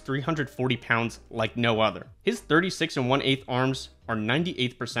carries 340 pounds like no other. His 36 1/8 arms are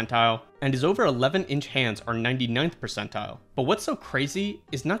 98th percentile, and his over 11-inch hands are 99th percentile. But what's so crazy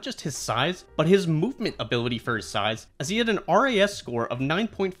is not just his size, but his movement ability for his size, as he had an RAS score of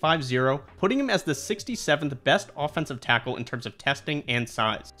 9.50, putting him as the 67th best offensive tackle in terms of testing and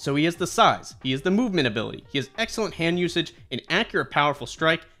size. So he has the size, he has the movement ability, he has excellent hand usage, an accurate, powerful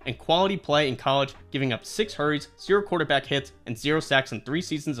strike, and quality play in college, giving up 6 hurries, 0 quarterback hits, and 0 sacks in 3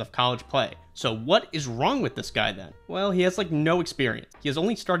 seasons of college play. So what is wrong with this guy then? Well, he has like no experience. He has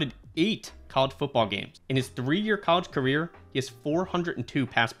only started 8 college football games. In his 3-year college career, he has 402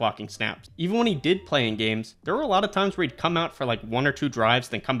 pass blocking snaps. Even when he did play in games, there were a lot of times where he'd come out for like 1 or 2 drives,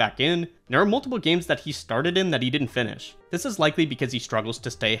 then come back in. And there are multiple games that he started in that he didn't finish. This is likely because he struggles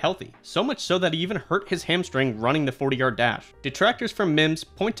to stay healthy, so much so that he even hurt his hamstring running the 40-yard dash. Detractors from Mims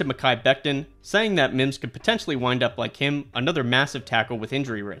point to Mekhi Becton, saying that Mims could potentially wind up like him, another massive tackle with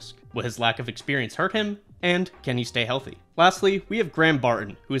injury risk. Will his lack of experience hurt him? And can he stay healthy? Lastly, we have Graham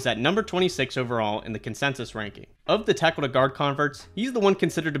Barton, who is at number 26 overall in the consensus ranking. Of the tackle to guard converts, he's the one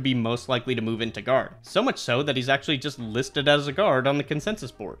considered to be most likely to move into guard, so much so that he's actually just listed as a guard on the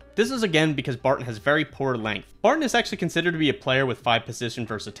consensus board. This is again because Barton has very poor length. Barton is actually considered to be a player with 5-position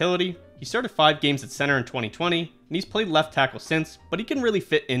versatility. He started 5 games at center in 2020, and he's played left tackle since, but he can really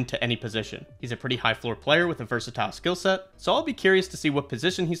fit into any position. He's a pretty high floor player with a versatile skill set, so I'll be curious to see what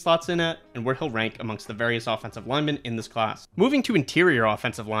position he slots in at and where he'll rank amongst the various offensive linemen in this class. Moving to interior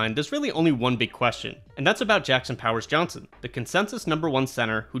offensive line, there's really only one big question, and that's about Jackson Powers Johnson, the consensus number 1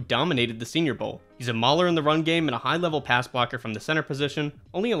 center who dominated the Senior Bowl. He's a mauler in the run game and a high-level pass blocker from the center position,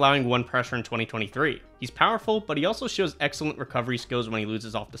 only allowing 1 pressure in 2023. He's powerful, but he also shows excellent recovery skills when he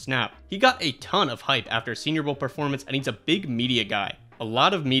loses off the snap. He got a ton of hype after a Senior Bowl performance, and he's a big media guy. A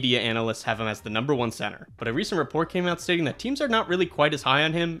lot of media analysts have him as the number 1 center, but a recent report came out stating that teams are not really quite as high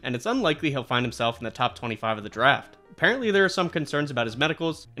on him, and it's unlikely he'll find himself in the top 25 of the draft. Apparently there are some concerns about his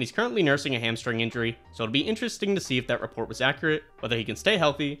medicals, and he's currently nursing a hamstring injury, so it'll be interesting to see if that report was accurate, whether he can stay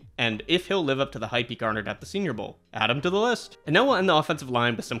healthy, and if he'll live up to the hype he garnered at the Senior Bowl. Add him to the list. And now we'll end the offensive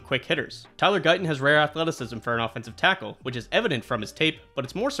line with some quick hitters. Tyler Guyton has rare athleticism for an offensive tackle, which is evident from his tape, but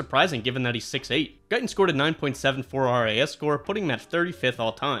it's more surprising given that he's 6'8". Guyton scored a 9.74 RAS score, putting him at 35th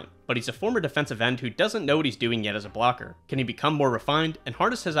all time. But he's a former defensive end who doesn't know what he's doing yet as a blocker. Can he become more refined and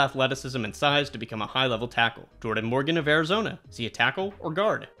harness his athleticism and size to become a high-level tackle? Jordan Morgan of Arizona. Is he a tackle or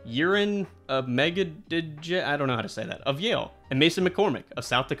guard? Yirin I don't know how to say that, of Yale. And Mason McCormick of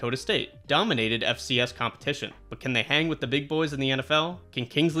South Dakota State. Dominated FCS competition, but can they hang with the big boys in the NFL? Can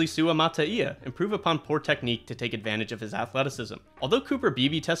Kingsley Suamataia improve upon poor technique to take advantage of his athleticism? Although Cooper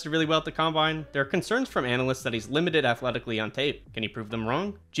Beebe tested really well at the combine, there are concerns from analysts that he's limited athletically on tape. Can he prove them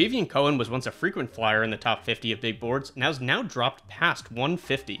wrong? Javian Cohen was once a frequent flyer in the top 50 of big boards and has now dropped past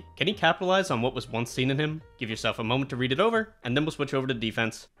 150. Can he capitalize on what was once seen in him? Give yourself a moment to read it over, and then we'll switch over to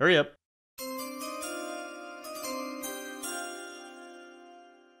defense. Hurry up.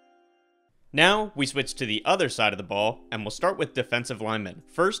 Now, we switch to the other side of the ball, and we'll start with defensive linemen.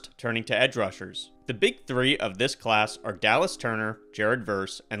 First, turning to edge rushers. The big 3 of this class are Dallas Turner, Jared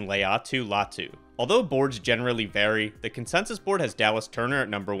Verse, and Laiatu Latu. Although boards generally vary, the consensus board has Dallas Turner at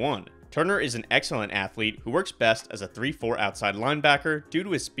number 1. Turner is an excellent athlete who works best as a 3-4 outside linebacker due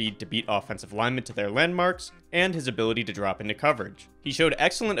to his speed to beat offensive linemen to their landmarks, and his ability to drop into coverage. He showed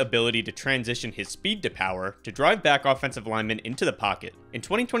excellent ability to transition his speed to power to drive back offensive linemen into the pocket. In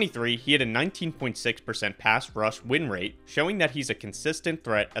 2023, he had a 19.6% pass rush win rate, showing that he's a consistent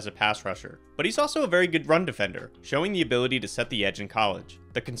threat as a pass rusher. But he's also a very good run defender, showing the ability to set the edge in college.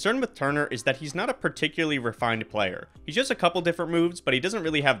 The concern with Turner is that he's not a particularly refined player. He's just a couple different moves, but he doesn't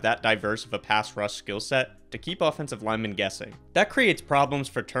really have that diverse of a pass rush skill set to keep offensive linemen guessing. That creates problems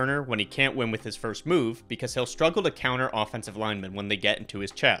for Turner when he can't win with his first move, because he'll struggle to counter offensive linemen when they get into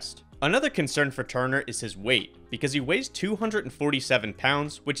his chest. Another concern for Turner is his weight, because he weighs 247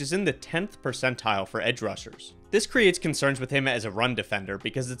 pounds, which is in the 10th percentile for edge rushers. This creates concerns with him as a run defender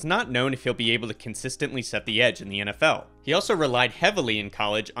because it's not known if he'll be able to consistently set the edge in the NFL. He also relied heavily in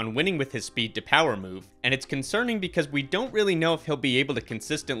college on winning with his speed to power move, and it's concerning because we don't really know if he'll be able to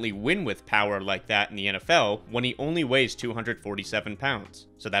consistently win with power like that in the NFL when he only weighs 247 pounds.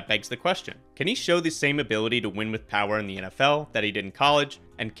 So that begs the question, can he show the same ability to win with power in the NFL that he did in college,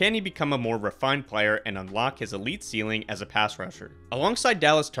 and can he become a more refined player and unlock his elite ceiling as a pass rusher? Alongside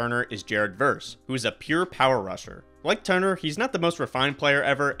Dallas Turner is Jared Verse, who is a pure power rusher. Like Turner, he's not the most refined player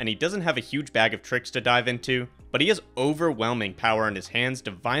ever, and he doesn't have a huge bag of tricks to dive into, but he has overwhelming power in his hands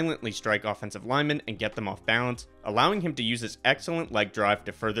to violently strike offensive linemen and get them off balance, allowing him to use his excellent leg drive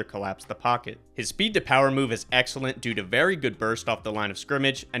to further collapse the pocket. His speed to power move is excellent due to very good burst off the line of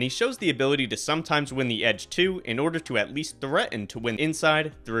scrimmage, and he shows the ability to sometimes win the edge too in order to at least threaten to win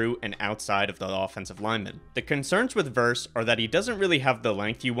inside, through, and outside of the offensive lineman. The concerns with Verse are that he doesn't really have the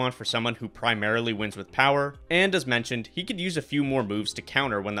length you want for someone who primarily wins with power, and as mentioned, he could use a few more moves to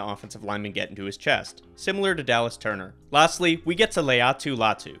counter when the offensive linemen get into his chest, similar to Dallas Turner. Lastly, we get to Laiatu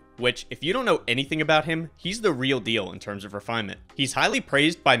Latu, which, if you don't know anything about him, he's the real deal in terms of refinement. He's highly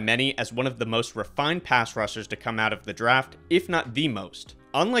praised by many as one of the most refined pass rushers to come out of the draft, if not the most.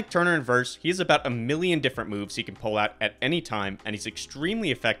 Unlike Turner and Verse, he has about a million different moves he can pull out at any time, and he's extremely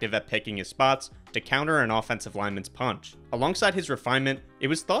effective at picking his spots to counter an offensive lineman's punch. Alongside his refinement, it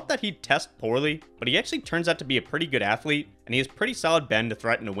was thought that he'd test poorly, but he actually turns out to be a pretty good athlete, and he has pretty solid bend to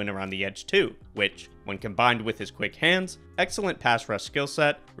threaten to win around the edge too, which, when combined with his quick hands, excellent pass rush skill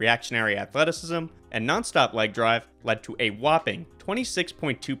set, reactionary athleticism, and non-stop leg drive, led to a whopping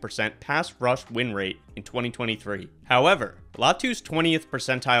 26.2% pass rush win rate in 2023. However, Latu's 20th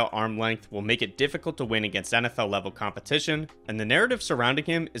percentile arm length will make it difficult to win against NFL level competition, and the narrative surrounding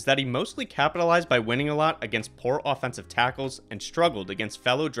him is that he mostly capitalized by winning a lot against poor offensive tackles and struggled against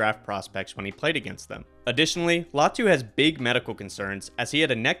fellow draft prospects when he played against them. Additionally, Latu has big medical concerns as he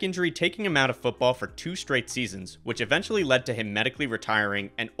had a neck injury taking him out of football for 2 straight seasons, which eventually led to him medically retiring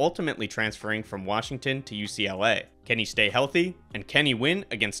and ultimately transferring from Washington to UCLA. Can he stay healthy? And can he win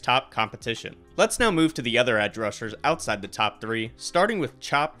against top competition? Let's now move to the other edge rushers outside the top 3, starting with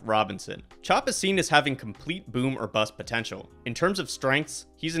Chop Robinson. Chop is seen as having complete boom or bust potential. In terms of strengths,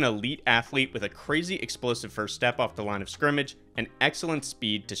 he's an elite athlete with a crazy explosive first step off the line of scrimmage and excellent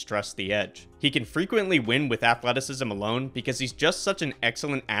speed to stress the edge. He can frequently win with athleticism alone because he's just such an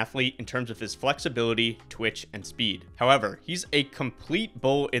excellent athlete in terms of his flexibility, twitch, and speed. However, he's a complete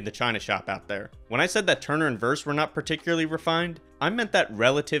bull in the china shop out there. When I said that Turner and Verse were not particularly refined, I meant that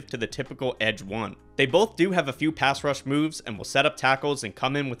relative to the typical edge one. They both do have a few pass rush moves and will set up tackles and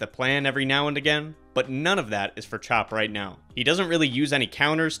come in with a plan every now and again, but none of that is for Chop right now. He doesn't really use any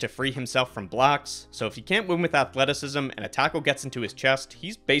counters to free himself from blocks, so if he can't win with athleticism and a tackle gets into his chest,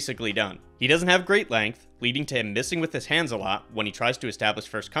 he's basically done. He doesn't have great length, leading to him missing with his hands a lot when he tries to establish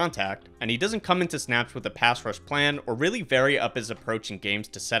first contact, and he doesn't come into snaps with a pass rush plan or really vary up his approach in games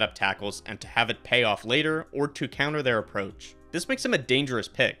to set up tackles and to have it pay off later or to counter their approach. This makes him a dangerous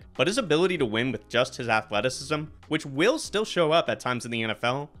pick, but his ability to win with just his athleticism, which will still show up at times in the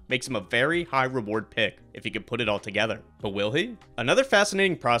NFL, makes him a very high reward pick if he can put it all together. But will he? Another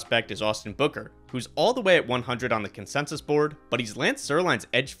fascinating prospect is Austin Booker, who's all the way at 100 on the consensus board, but he's Lance Zierlein's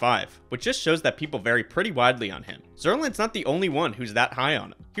edge 5, which just shows that people vary pretty widely on him. Zierlein's not the only one who's that high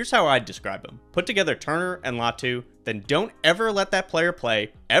on him. Here's how I'd describe him. Put together Turner and Latu, then don't ever let that player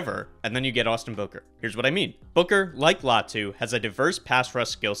play, ever, and then you get Austin Booker. Here's what I mean. Booker, like Latu, has a diverse pass rush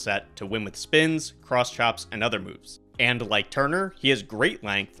skill set to win with spins, cross chops, and other moves. And like Turner, he has great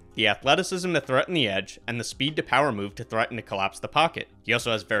length, the athleticism to threaten the edge, and the speed to power move to threaten to collapse the pocket. He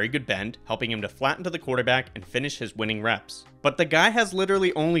also has very good bend, helping him to flatten to the quarterback and finish his winning reps. But the guy has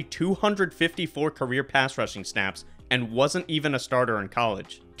literally only 254 career pass rushing snaps and wasn't even a starter in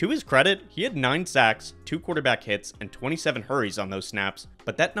college. To his credit, he had 9 sacks, 2 quarterback hits, and 27 hurries on those snaps,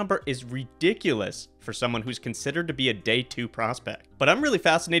 but that number is ridiculous for someone who's considered to be a day 2 prospect. But I'm really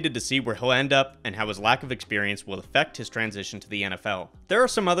fascinated to see where he'll end up and how his lack of experience will affect his transition to the NFL. There are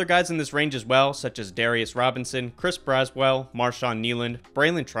some other other guys in this range as well, such as Darius Robinson, Chris Braswell, Marshawn Nealand,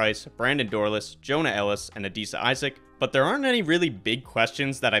 Braylon Trice, Brandon Dorlus, Jonah Ellis, and Adisa Isaac, but there aren't any really big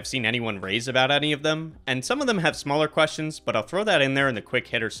questions that I've seen anyone raise about any of them, and some of them have smaller questions, but I'll throw that in there in the quick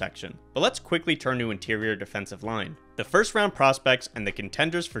hitter section. But let's quickly turn to interior defensive line. The first round prospects and the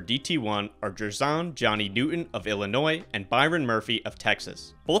contenders for DT1 are Jerzon Johnny Newton of Illinois and Byron Murphy of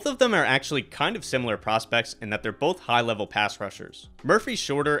Texas. Both of them are actually kind of similar prospects in that they're both high-level pass rushers. Murphy's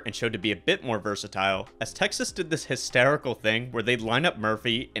shorter and showed to be a bit more versatile, as Texas did this hysterical thing where they'd line up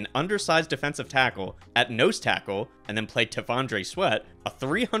Murphy, an undersized defensive tackle, at nose tackle, and then play T'Vondre Sweat, a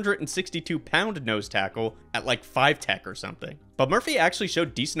 362-pound nose tackle, at like 5 tech or something. But Murphy actually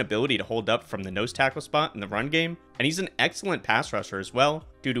showed decent ability to hold up from the nose tackle spot in the run game, and he's an excellent pass rusher as well,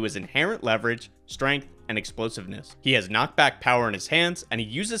 due to his inherent leverage, strength, and explosiveness. He has knockback power in his hands, and he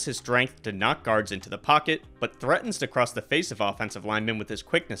uses his strength to knock guards into the pocket, but threatens to cross the face of offensive linemen with his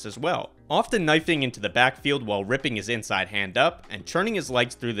quickness as well, often knifing into the backfield while ripping his inside hand up and churning his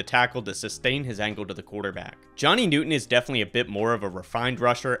legs through the tackle to sustain his angle to the quarterback. Johnny Newton is definitely a bit more of a refined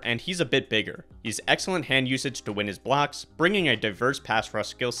rusher, and he's a bit bigger. He's excellent hand usage to win his blocks, bringing a diverse pass rush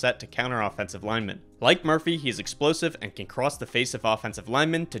skill set to counter offensive linemen. Like Murphy, he is explosive and can cross the face of offensive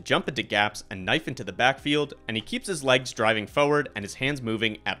linemen to jump into gaps and knife into the backfield, and he keeps his legs driving forward and his hands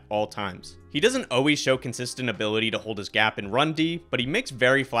moving at all times. He doesn't always show consistent ability to hold his gap in run D, but he makes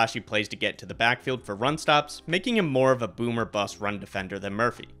very flashy plays to get to the backfield for run stops, making him more of a boom or bust run defender than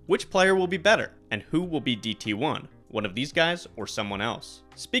Murphy. Which player will be better, and who will be DT1? One of these guys or someone else?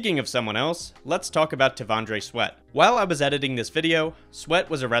 Speaking of someone else, let's talk about T'Vondre Sweat. While I was editing this video, Sweat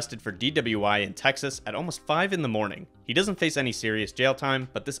was arrested for DWI in Texas at almost 5 in the morning. He doesn't face any serious jail time,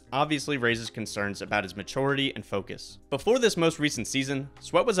 but this obviously raises concerns about his maturity and focus. Before this most recent season,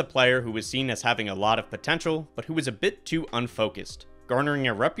 Sweat was a player who was seen as having a lot of potential, but who was a bit too unfocused, garnering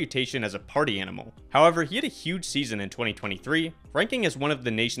a reputation as a party animal. However, he had a huge season in 2023, ranking as one of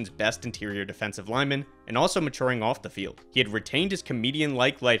the nation's best interior defensive linemen, and also maturing off the field. He had retained his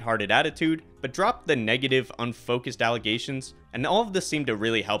comedian-like lighthearted attitude, but dropped the negative, unfocused allegations, and all of this seemed to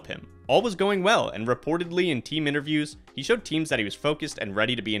really help him. All was going well, and reportedly in team interviews, he showed teams that he was focused and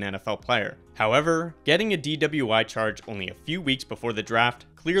ready to be an NFL player. However, getting a DWI charge only a few weeks before the draft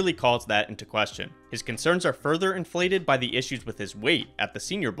clearly calls that into question. His concerns are further inflated by the issues with his weight at the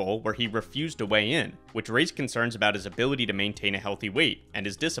Senior Bowl, where he refused to weigh in, which raised concerns about his ability to maintain a healthy weight and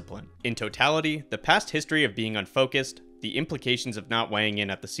his discipline. In totality, the past history of being unfocused, the implications of not weighing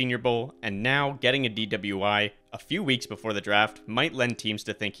in at the Senior Bowl, and now getting a DWI a few weeks before the draft might lend teams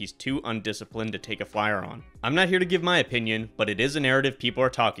to think he's too undisciplined to take a flyer on. I'm not here to give my opinion, but it is a narrative people are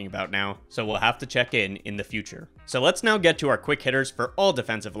talking about now, so we'll have to check in the future. So let's now get to our quick hitters for all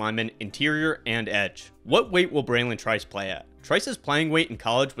defensive linemen, interior and edge. What weight will Braylon Trice play at? Trice's playing weight in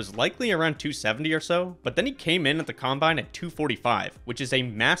college was likely around 270 or so, but then he came in at the combine at 245, which is a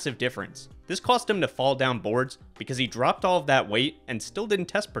massive difference. This cost him to fall down boards because he dropped all of that weight and still didn't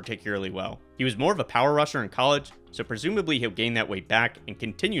test particularly well. He was more of a power rusher in college, so presumably he'll gain that weight back and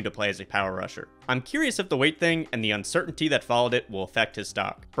continue to play as a power rusher. I'm curious if the weight thing and the uncertainty that followed it will affect his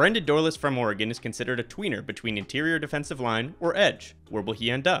stock. Brandon Dorlus from Oregon is considered a tweener between interior defensive line or edge. Where will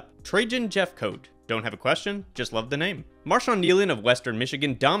he end up? Trajan Jeffcoat. Don't have a question, just love the name. Marshawn Nealand of Western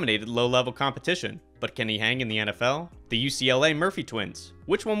Michigan dominated low-level competition, but can he hang in the NFL? The UCLA Murphy twins.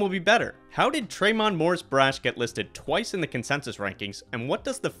 Which one will be better? How did Tremon Morris Brash get listed twice in the consensus rankings, and what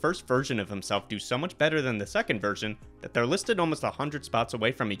does the first version of himself do so much better than the second version that they're listed almost 100 spots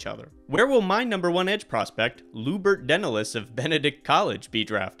away from each other? Where will my #1 edge prospect, Lubert Denelis of Benedict College, be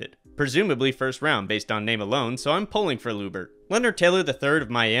drafted? Presumably first round based on name alone, so I'm pulling for Lubert. Leonard Taylor III of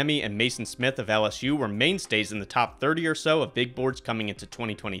Miami and Mason Smith of LSU were mainstays in the top 30 or so of big boards coming into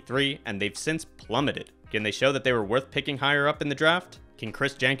 2023, and they've since plummeted. Can they show that they were worth picking higher up in the draft? Can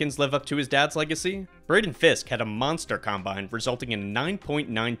Chris Jenkins live up to his dad's legacy? Braden Fisk had a monster combine, resulting in a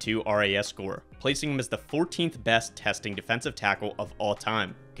 9.92 RAS score, placing him as the 14th best testing defensive tackle of all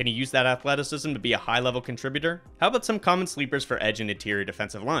time. Can he use that athleticism to be a high-level contributor? How about some common sleepers for edge and interior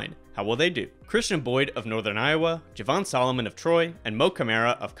defensive line? How will they do? Christian Boyd of Northern Iowa, Javon Solomon of Troy, and Mo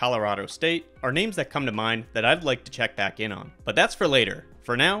Camara of Colorado State are names that come to mind that I'd like to check back in on. But that's for later.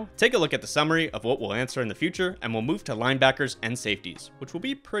 For now, take a look at the summary of what we'll answer in the future, and we'll move to linebackers and safeties, which will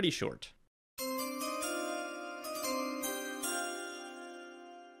be pretty short.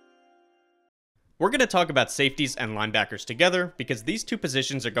 We're going to talk about safeties and linebackers together because these two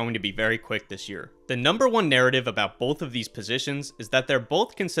positions are going to be very quick this year. The #1 narrative about both of these positions is that they're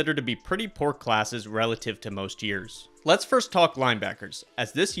both considered to be pretty poor classes relative to most years. Let's first talk linebackers,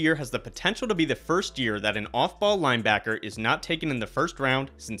 as this year has the potential to be the first year that an off-ball linebacker is not taken in the first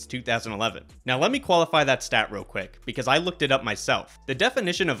round since 2011. Now let me qualify that stat real quick, because I looked it up myself. The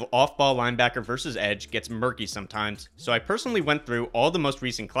definition of off-ball linebacker versus edge gets murky sometimes, so I personally went through all the most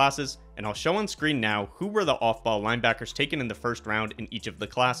recent classes, and I'll show on screen now who were the off-ball linebackers taken in the first round in each of the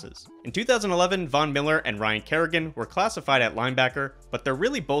classes. In 2011, Von Miller and Ryan Kerrigan were classified at linebacker, but they're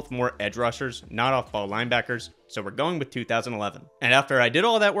really both more edge rushers, not off-ball linebackers, so we're going with 2011. And after I did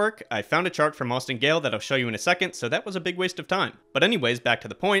all that work, I found a chart from Austin Gale that I'll show you in a second, so that was a big waste of time. But anyways, back to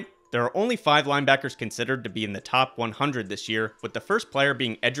the point. There are only 5 linebackers considered to be in the top 100 this year, with the first player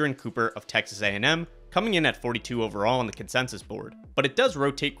being Edgerrin Cooper of Texas A&M, coming in at 42 overall on the consensus board. But it does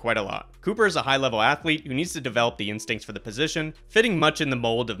rotate quite a lot. Cooper is a high-level athlete who needs to develop the instincts for the position, fitting much in the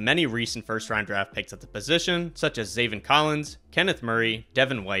mold of many recent first-round draft picks at the position, such as Zaven Collins, Kenneth Murray,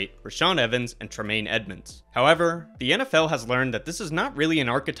 Devin White, Rashaan Evans, and Tremaine Edmonds. However, the NFL has learned that this is not really an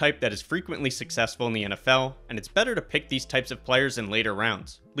archetype that is frequently successful in the NFL, and it's better to pick these types of players in later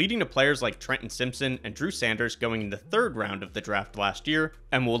rounds, leading to players like Trenton Simpson and Drew Sanders going in the 3rd round of the draft last year,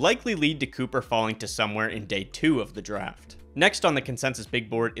 and will likely lead to Cooper falling to somewhere in day 2 of the draft. Next on the consensus big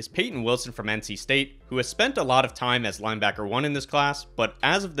board is Peyton Wilson from NC State, who has spent a lot of time as linebacker 1 in this class, but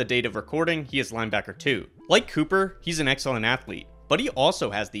as of the date of recording, he is linebacker 2. Like Cooper, he's an excellent athlete, but he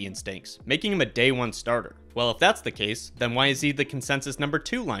also has the instincts, making him a day 1 starter. Well, if that's the case, then why is he the consensus number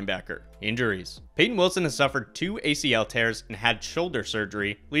 2 linebacker? Injuries. Peyton Wilson has suffered 2 ACL tears and had shoulder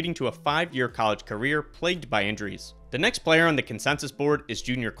surgery, leading to a 5-year college career plagued by injuries. The next player on the consensus board is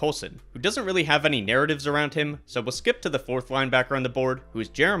Junior Colson, who doesn't really have any narratives around him, so we'll skip to the 4th linebacker on the board, who is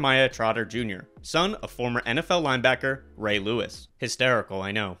Jeremiah Trotter Jr., son of former NFL linebacker Ray Lewis. Hysterical,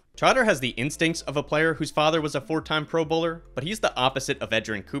 I know. Trotter has the instincts of a player whose father was a 4-time Pro Bowler, but he's the opposite of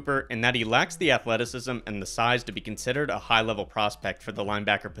Edgerrin Cooper in that he lacks the athleticism and the size to be considered a high-level prospect for the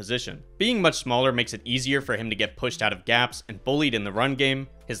linebacker position. Being much smaller makes it easier for him to get pushed out of gaps and bullied in the run game.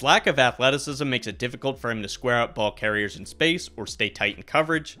 His lack of athleticism makes it difficult for him to square out ball carriers in space or stay tight in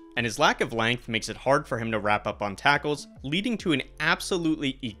coverage, and his lack of length makes it hard for him to wrap up on tackles, leading to an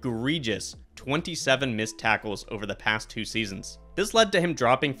absolutely egregious 27 missed tackles over the past 2 seasons. This led to him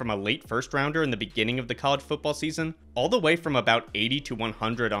dropping from a late first rounder in the beginning of the college football season, all the way from about 80 to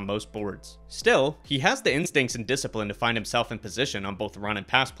 100 on most boards. Still, he has the instincts and discipline to find himself in position on both run and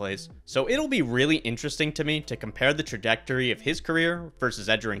pass plays, so it'll be really interesting to me to compare the trajectory of his career versus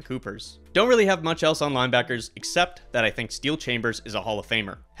Edgerrin Cooper's. Don't really have much else on linebackers, except that I think Steel Chambers is a Hall of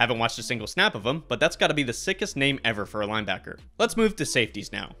Famer. Haven't watched a single snap of him, but that's gotta be the sickest name ever for a linebacker. Let's move to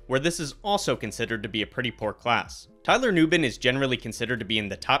safeties now, where this is also considered to be a pretty poor class. Tyler Nubin is generally considered to be in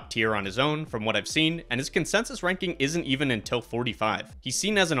the top tier on his own from what I've seen, and his consensus ranking isn't even until 45. He's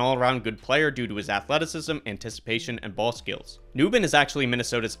seen as an all-around good player due to his athleticism, anticipation, and ball skills. Nubin is actually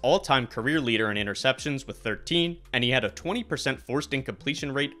Minnesota's all-time career leader in interceptions with 13, and he had a 20% forced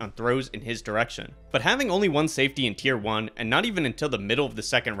incompletion rate on throws in his direction. But having only 1 safety in tier 1, and not even until the middle of the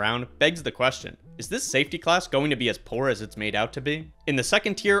 2nd round, begs the question, is this safety class going to be as poor as it's made out to be? In the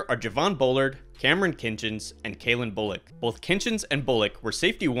 2nd tier are Javon Bullard, Cameron Kinchens, and Kalen Bullock. Both Kinchens and Bullock were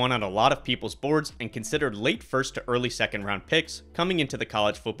safety 1 on a lot of people's boards and considered late 1st to early 2nd round picks coming into the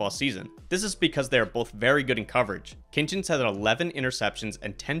college football season. This is because they are both very good in coverage. Kinchens had 11 interceptions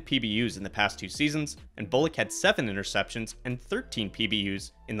and 10 PBUs in the past 2 seasons, and Bullock had 7 interceptions and 13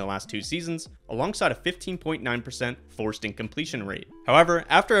 PBUs in the last 2 seasons, alongside a 15.9% forced incompletion rate. However,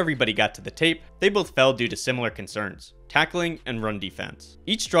 after everybody got to the tape, they both fell due to similar concerns: tackling and run defense.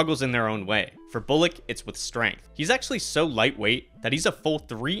 Each struggles in their own way. For Bullock, it's with strength. He's actually so lightweight that he's a full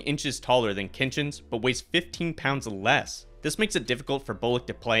 3 inches taller than Kinchens, but weighs 15 pounds less. This makes it difficult for Bullock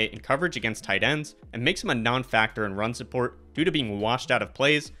to play in coverage against tight ends, and makes him a non-factor in run support due to being washed out of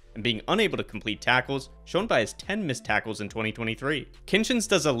plays and being unable to complete tackles, shown by his 10 missed tackles in 2023. Kinchens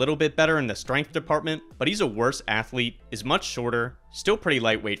does a little bit better in the strength department, but he's a worse athlete, is much shorter, still pretty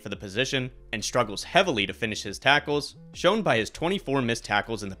lightweight for the position, and struggles heavily to finish his tackles, shown by his 24 missed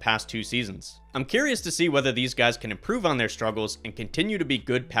tackles in the past 2 seasons. I'm curious to see whether these guys can improve on their struggles and continue to be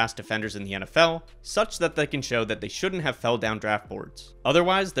good pass defenders in the NFL, such that they can show that they shouldn't have fell down draft boards.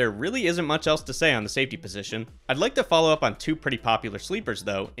 Otherwise, there really isn't much else to say on the safety position. I'd like to follow up on 2 pretty popular sleepers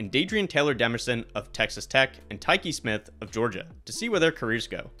though, in Dadrian Taylor-Demerson of Texas Tech and Tyke Smith of Georgia, to see where their careers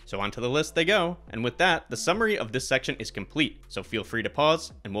go. So onto the list they go, and with that, the summary of this section is complete, so feel free to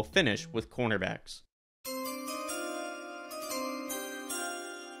pause, and we'll finish with cornerbacks.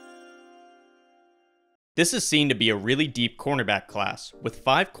 This is seen to be a really deep cornerback class, with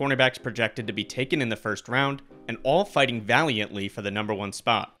 5 cornerbacks projected to be taken in the first round, and all fighting valiantly for the #1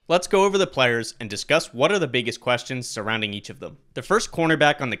 spot. Let's go over the players and discuss what are the biggest questions surrounding each of them. The first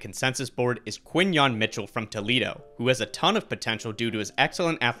cornerback on the consensus board is Quinyon Mitchell from Toledo, who has a ton of potential due to his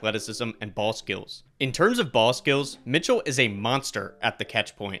excellent athleticism and ball skills. In terms of ball skills, Mitchell is a monster at the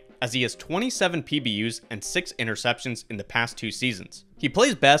catch point, as he has 27 PBUs and 6 interceptions in the past 2 seasons. He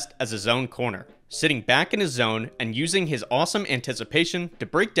plays best as a zone corner, sitting back in his zone and using his awesome anticipation to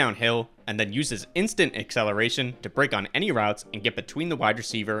break downhill, and then uses instant acceleration to break on any routes and get between the wide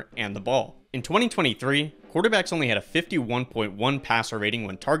receiver and the ball. In 2023, quarterbacks only had a 51.1 passer rating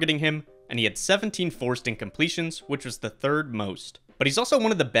when targeting him, and he had 17 forced incompletions, which was the 3rd most. But he's also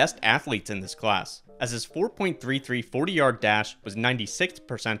one of the best athletes in this class, as his 4.33 40-yard dash was 96th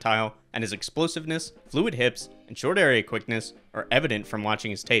percentile, and his explosiveness, fluid hips, and short area quickness are evident from watching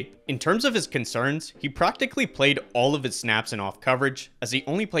his tape. In terms of his concerns, he practically played all of his snaps in off coverage, as he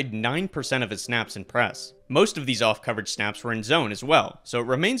only played 9% of his snaps in press. Most of these off coverage snaps were in zone as well, so it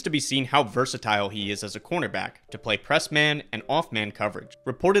remains to be seen how versatile he is as a cornerback to play press man and off man coverage.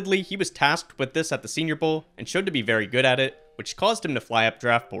 Reportedly, he was tasked with this at the Senior Bowl and showed to be very good at it, which caused him to fly up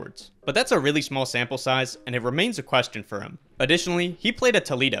draft boards. But that's a really small sample size, and it remains a question for him. Additionally, he played at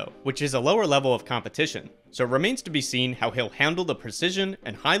Toledo, which is a lower level of competition, so it remains to be seen how he'll handle the precision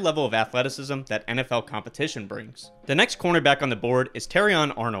and high level of athleticism that NFL competition brings. The next cornerback on the board is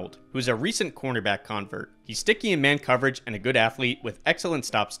Terrion Arnold, who is a recent cornerback convert. He's sticky in man coverage and a good athlete with excellent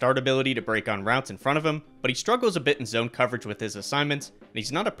stop-start ability to break on routes in front of him, but he struggles a bit in zone coverage with his assignments, and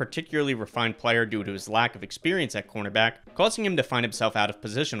he's not a particularly refined player due to his lack of experience at cornerback, causing him to find himself out of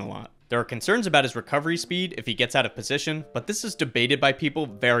position a lot. There are concerns about his recovery speed if he gets out of position, but this is debated by people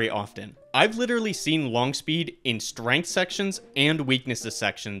very often. I've literally seen long speed in strength sections and weaknesses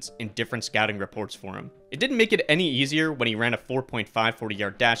sections in different scouting reports for him. It didn't make it any easier when he ran a 4.5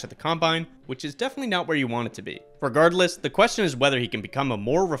 40-yard dash at the combine, which is definitely not where you want it to be. Regardless, the question is whether he can become a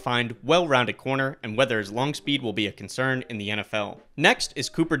more refined, well-rounded corner, and whether his long speed will be a concern in the NFL. Next is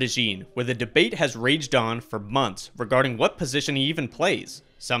Cooper DeJean, where the debate has raged on for months regarding what position he even plays.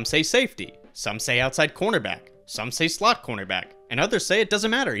 Some say safety, some say outside cornerback, some say slot cornerback, and others say it doesn't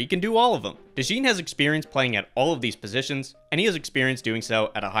matter, he can do all of them. DeJean has experience playing at all of these positions, and he has experience doing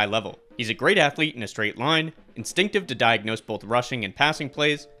so at a high level. He's a great athlete in a straight line, instinctive to diagnose both rushing and passing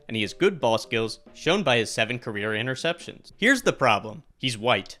plays, and he has good ball skills, shown by his 7 career interceptions. Here's the problem. He's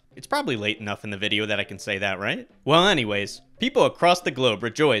white. It's probably late enough in the video that I can say that, right? Well, anyways, people across the globe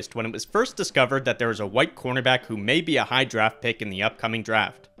rejoiced when it was first discovered that there was a white cornerback who may be a high draft pick in the upcoming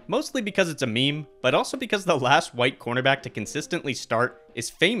draft. Mostly because it's a meme, but also because the last white cornerback to consistently start is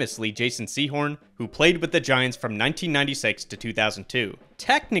famously Jason Sehorn, who played with the Giants from 1996 to 2002.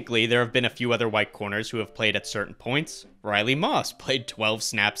 Technically, there have been a few other white corners who have played at certain points. Riley Moss played 12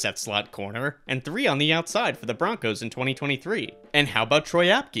 snaps at slot corner, and 3 on the outside for the Broncos in 2023. And how about Troy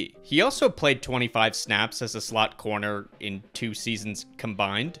Apke? He also played 25 snaps as a slot corner in 2 seasons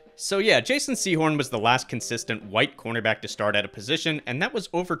combined. So yeah, Jason Sehorn was the last consistent white cornerback to start at a position, and that was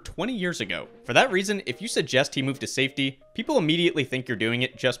over 20 years ago. For that reason, if you suggest he move to safety, people immediately think you're doing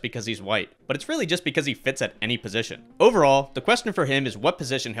it just because he's white, but it's really just because he fits at any position. Overall, the question for him is what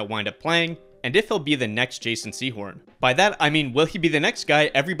position he'll wind up playing, and if he'll be the next Jason Sehorn. By that, I mean, will he be the next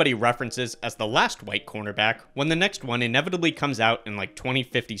guy everybody references as the last white cornerback when the next one inevitably comes out in like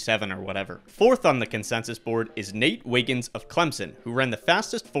 2057 or whatever? Fourth on the consensus board is Nate Wiggins of Clemson, who ran the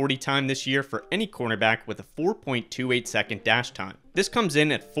fastest 40 time this year for any cornerback with a 4.28 second dash time. This comes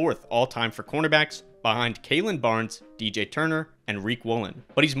in at 4th all-time for cornerbacks, behind Kalen Barnes, DJ Turner, and Reek Woolen.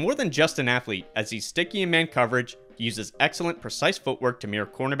 But he's more than just an athlete, as he's sticky in man coverage, he uses excellent precise footwork to mirror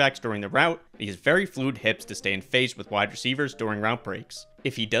cornerbacks during the route, and he has very fluid hips to stay in phase with wide receivers during route breaks.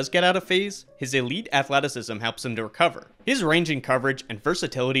 If he does get out of phase, his elite athleticism helps him to recover. His range in coverage and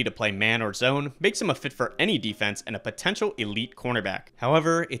versatility to play man or zone makes him a fit for any defense and a potential elite cornerback.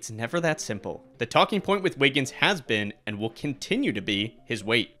 However, it's never that simple. The talking point with Wiggins has been, and will continue to be, his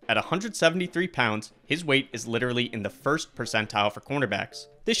weight. At 173 pounds, his weight is literally in the 1st percentile for cornerbacks.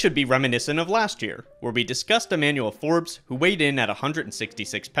 This should be reminiscent of last year, where we discussed Emmanuel Forbes, who weighed in at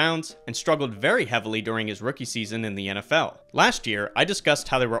 166 pounds and struggled very heavily during his rookie season in the NFL. Last year, I discussed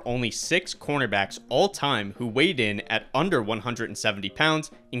how there were only 6 cornerbacks all time who weighed in at under 170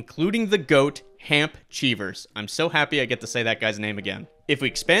 pounds, including the GOAT, Hamp Cheevers. I'm so happy I get to say that guy's name again. If we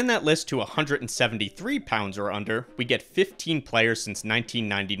expand that list to 173 pounds or under, we get 15 players since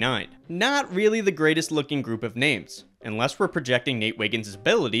 1999. Not really the greatest looking group of names, unless we're projecting Nate Wiggins'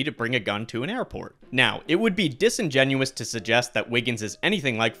 ability to bring a gun to an airport. Now, it would be disingenuous to suggest that Wiggins is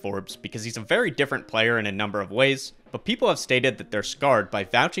anything like Forbes because he's a very different player in a number of ways, but people have stated that they're scarred by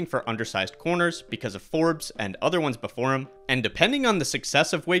vouching for undersized corners because of Forbes and other ones before him, and depending on the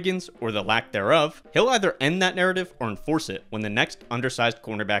success of Wiggins, or the lack thereof, he'll either end that narrative or enforce it when the next undersized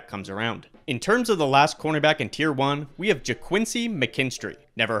cornerback comes around. In terms of the last cornerback in Tier 1, we have JJ McCarthy.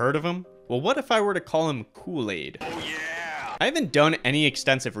 Never heard of him? Well, what if I were to call him Kool-Aid? Oh yeah! I haven't done any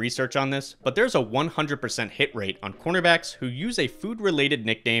extensive research on this, but there's a 100% hit rate on cornerbacks who use a food-related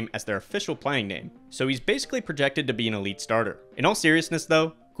nickname as their official playing name, so he's basically projected to be an elite starter. In all seriousness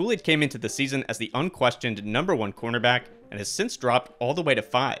though, Kool-Aid came into the season as the unquestioned #1 cornerback and has since dropped all the way to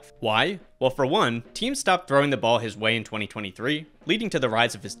 5. Why? Well, for one, teams stopped throwing the ball his way in 2023, leading to the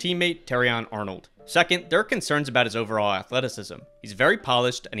rise of his teammate, Terrion Arnold. Second, there are concerns about his overall athleticism. He's very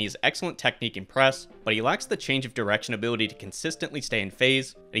polished and he has excellent technique in press, but he lacks the change of direction ability to consistently stay in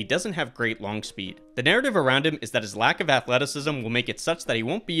phase, and he doesn't have great long speed. The narrative around him is that his lack of athleticism will make it such that he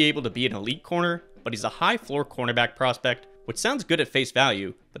won't be able to be an elite corner, but he's a high floor cornerback prospect, which sounds good at face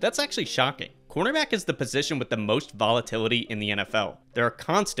value, but that's actually shocking. Cornerback is the position with the most volatility in the NFL. There are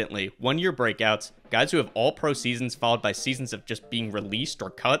constantly one-year breakouts, guys who have all-pro seasons followed by seasons of just being released or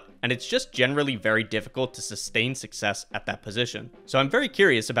cut, and it's just generally very difficult to sustain success at that position. So I'm very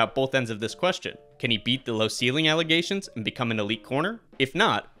curious about both ends of this question. Can he beat the low ceiling allegations and become an elite corner? If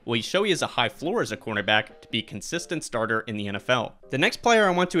not, will he show he has a high floor as a cornerback to be a consistent starter in the NFL? The next player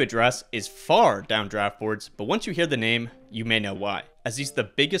I want to address is far down draft boards, but once you hear the name, you may know why, as he's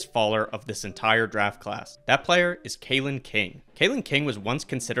the biggest faller of this entire draft class. That player is Kalen King. Kalen King was once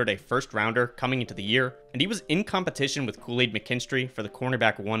considered a first rounder coming into the year, and he was in competition with Kool-Aid McCarthy for the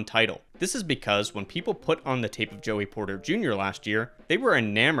cornerback 1 title. This is because when people put on the tape of Joey Porter Jr. last year, they were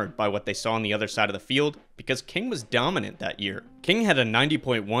enamored by what they saw on the other side of the field because King was dominant that year. King had a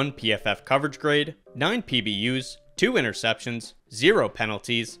 90.1 PFF coverage grade, 9 PBUs, 2 interceptions, 0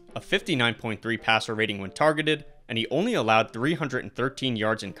 penalties, a 59.3 passer rating when targeted, and he only allowed 313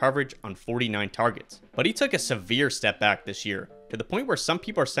 yards in coverage on 49 targets. But he took a severe step back this year, to the point where some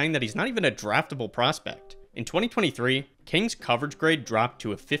people are saying that he's not even a draftable prospect. In 2023, King's coverage grade dropped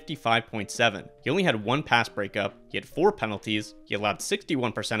to a 55.7. He only had 1 pass breakup, he had 4 penalties, he allowed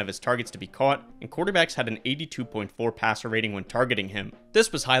 61% of his targets to be caught, and quarterbacks had an 82.4 passer rating when targeting him.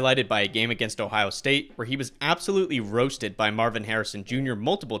 This was highlighted by a game against Ohio State, where he was absolutely roasted by Marvin Harrison Jr.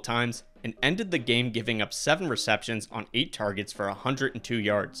 multiple times, and ended the game giving up 7 receptions on 8 targets for 102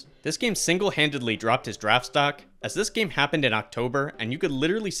 yards. This game single-handedly dropped his draft stock, as this game happened in October, and you could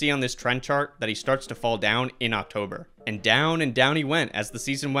literally see on this trend chart that he starts to fall down in October. And down he went as the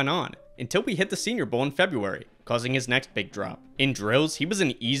season went on, until we hit the Senior Bowl in February, causing his next big drop. In drills, he was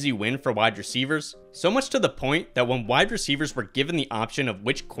an easy win for wide receivers, so much to the point that when wide receivers were given the option of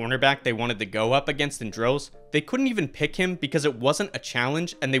which cornerback they wanted to go up against in drills, they couldn't even pick him because it wasn't a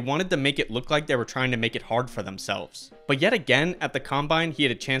challenge and they wanted to make it look like they were trying to make it hard for themselves. But yet again, at the combine, he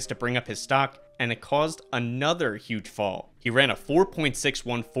had a chance to bring up his stock, and it caused another huge fall. He ran a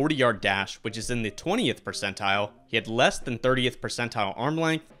 4.61 40-yard dash, which is in the 20th percentile. He had less than 30th percentile arm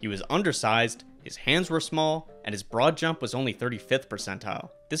length, he was undersized, his hands were small, and his broad jump was only 35th percentile.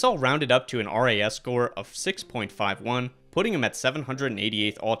 This all rounded up to an RAS score of 6.51, putting him at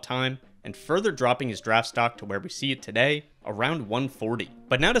 788th all-time, and further dropping his draft stock to where we see it today, around 140.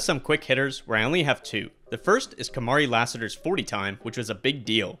 But now to some quick hitters, where I only have 2. The first is Kamari Lassiter's 40 time, which was a big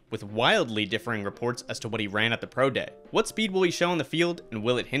deal, with wildly differing reports as to what he ran at the pro day. What speed will he show on the field, and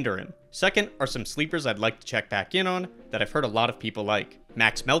will it hinder him? Second are some sleepers I'd like to check back in on that I've heard a lot of people like.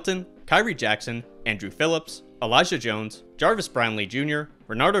 Max Melton, Kyrie Jackson, Andrew Phillips, Elijah Jones, Jarvis Brownlee Jr.,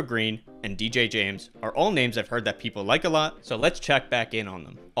 Renardo Green, and DJ James are all names I've heard that people like a lot, so let's check back in on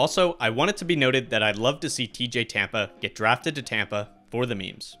them. Also, I want it to be noted that I'd love to see TJ Tampa get drafted to Tampa for the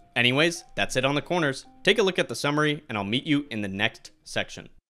memes. Anyways, that's it on the corners. Take a look at the summary, and I'll meet you in the next section.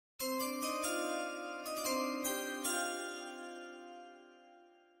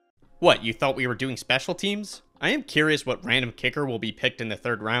 What, you thought we were doing special teams? I am curious what random kicker will be picked in the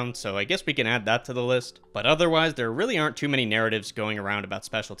 3rd round, so I guess we can add that to the list. But otherwise, there really aren't too many narratives going around about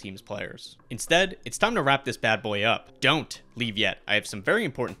special teams players. Instead, it's time to wrap this bad boy up. Don't leave yet. I have some very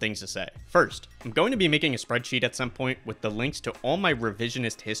important things to say. First, I'm going to be making a spreadsheet at some point with the links to all my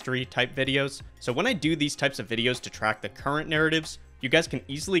revisionist history type videos, so when I do these types of videos to track the current narratives, you guys can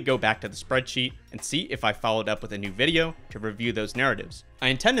easily go back to the spreadsheet and see if I followed up with a new video to review those narratives. I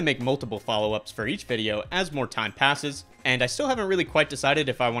intend to make multiple follow-ups for each video as more time passes, and I still haven't really quite decided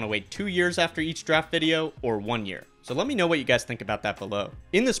if I want to wait 2 years after each draft video or 1 year. So let me know what you guys think about that below.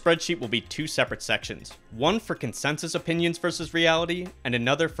 In the spreadsheet will be 2 separate sections, one for consensus opinions versus reality, and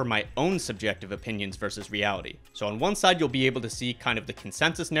another for my own subjective opinions versus reality. So on one side, you'll be able to see kind of the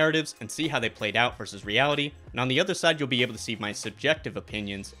consensus narratives and see how they played out versus reality, and on the other side, you'll be able to see my subjective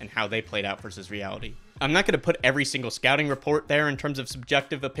opinions and how they played out versus reality. I'm not going to put every single scouting report there in terms of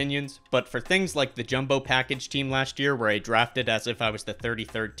subjective opinions, but for things like the jumbo package team last year where I drafted as if I was the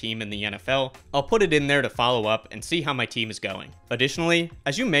 33rd team in the NFL, I'll put it in there to follow up and see how my team is going. Additionally,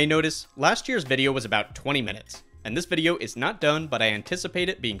 as you may notice, last year's video was about 20 minutes. And this video is not done, but I anticipate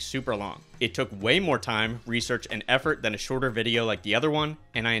it being super long. It took way more time, research, and effort than a shorter video like the other one,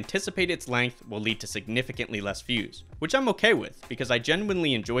 and I anticipate its length will lead to significantly less views, which I'm okay with because I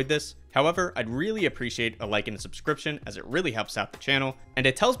genuinely enjoyed this. However, I'd really appreciate a like and a subscription as it really helps out the channel, and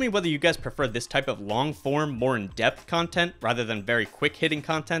it tells me whether you guys prefer this type of long form, more in-depth content rather than very quick hitting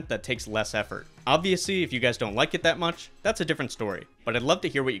content that takes less effort. Obviously, if you guys don't like it that much, that's a different story, but I'd love to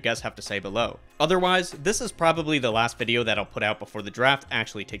hear what you guys have to say below. Otherwise, this is probably the last video that I'll put out before the draft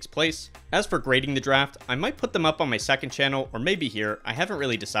actually takes place. As for grading the draft, I might put them up on my second channel or maybe here, I haven't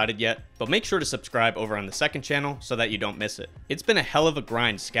really decided yet, but make sure to subscribe over on the second channel so that you don't miss it. It's been a hell of a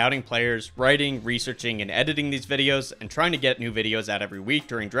grind scouting players, writing, researching, and editing these videos, and trying to get new videos out every week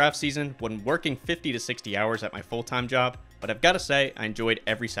during draft season when working 50 to 60 hours at my full-time job. But I've got to say, I enjoyed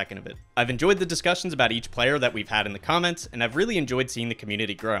every second of it. I've enjoyed the discussions about each player that we've had in the comments, and I've really enjoyed seeing the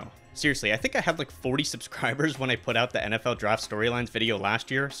community grow. Seriously, I think I had like 40 subscribers when I put out the NFL Draft Storylines video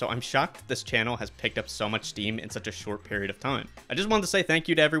last year, so I'm shocked that this channel has picked up so much steam in such a short period of time. I just wanted to say thank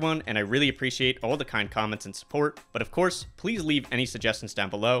you to everyone, and I really appreciate all the kind comments and support, but of course, please leave any suggestions down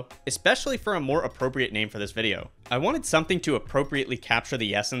below, especially for a more appropriate name for this video. I wanted something to appropriately capture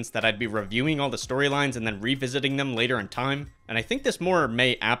the essence that I'd be reviewing all the storylines and then revisiting them later in time, and I think this more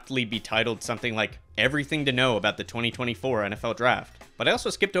may aptly be titled something like Everything to Know About the 2024 NFL Draft. But I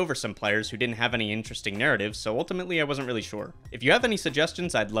also skipped over some players who didn't have any interesting narratives, so ultimately I wasn't really sure. If you have any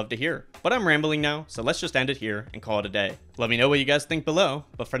suggestions, I'd love to hear. But I'm rambling now, so let's just end it here and call it a day. Let me know what you guys think below,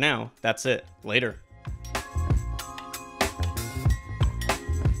 but for now, that's it. Later.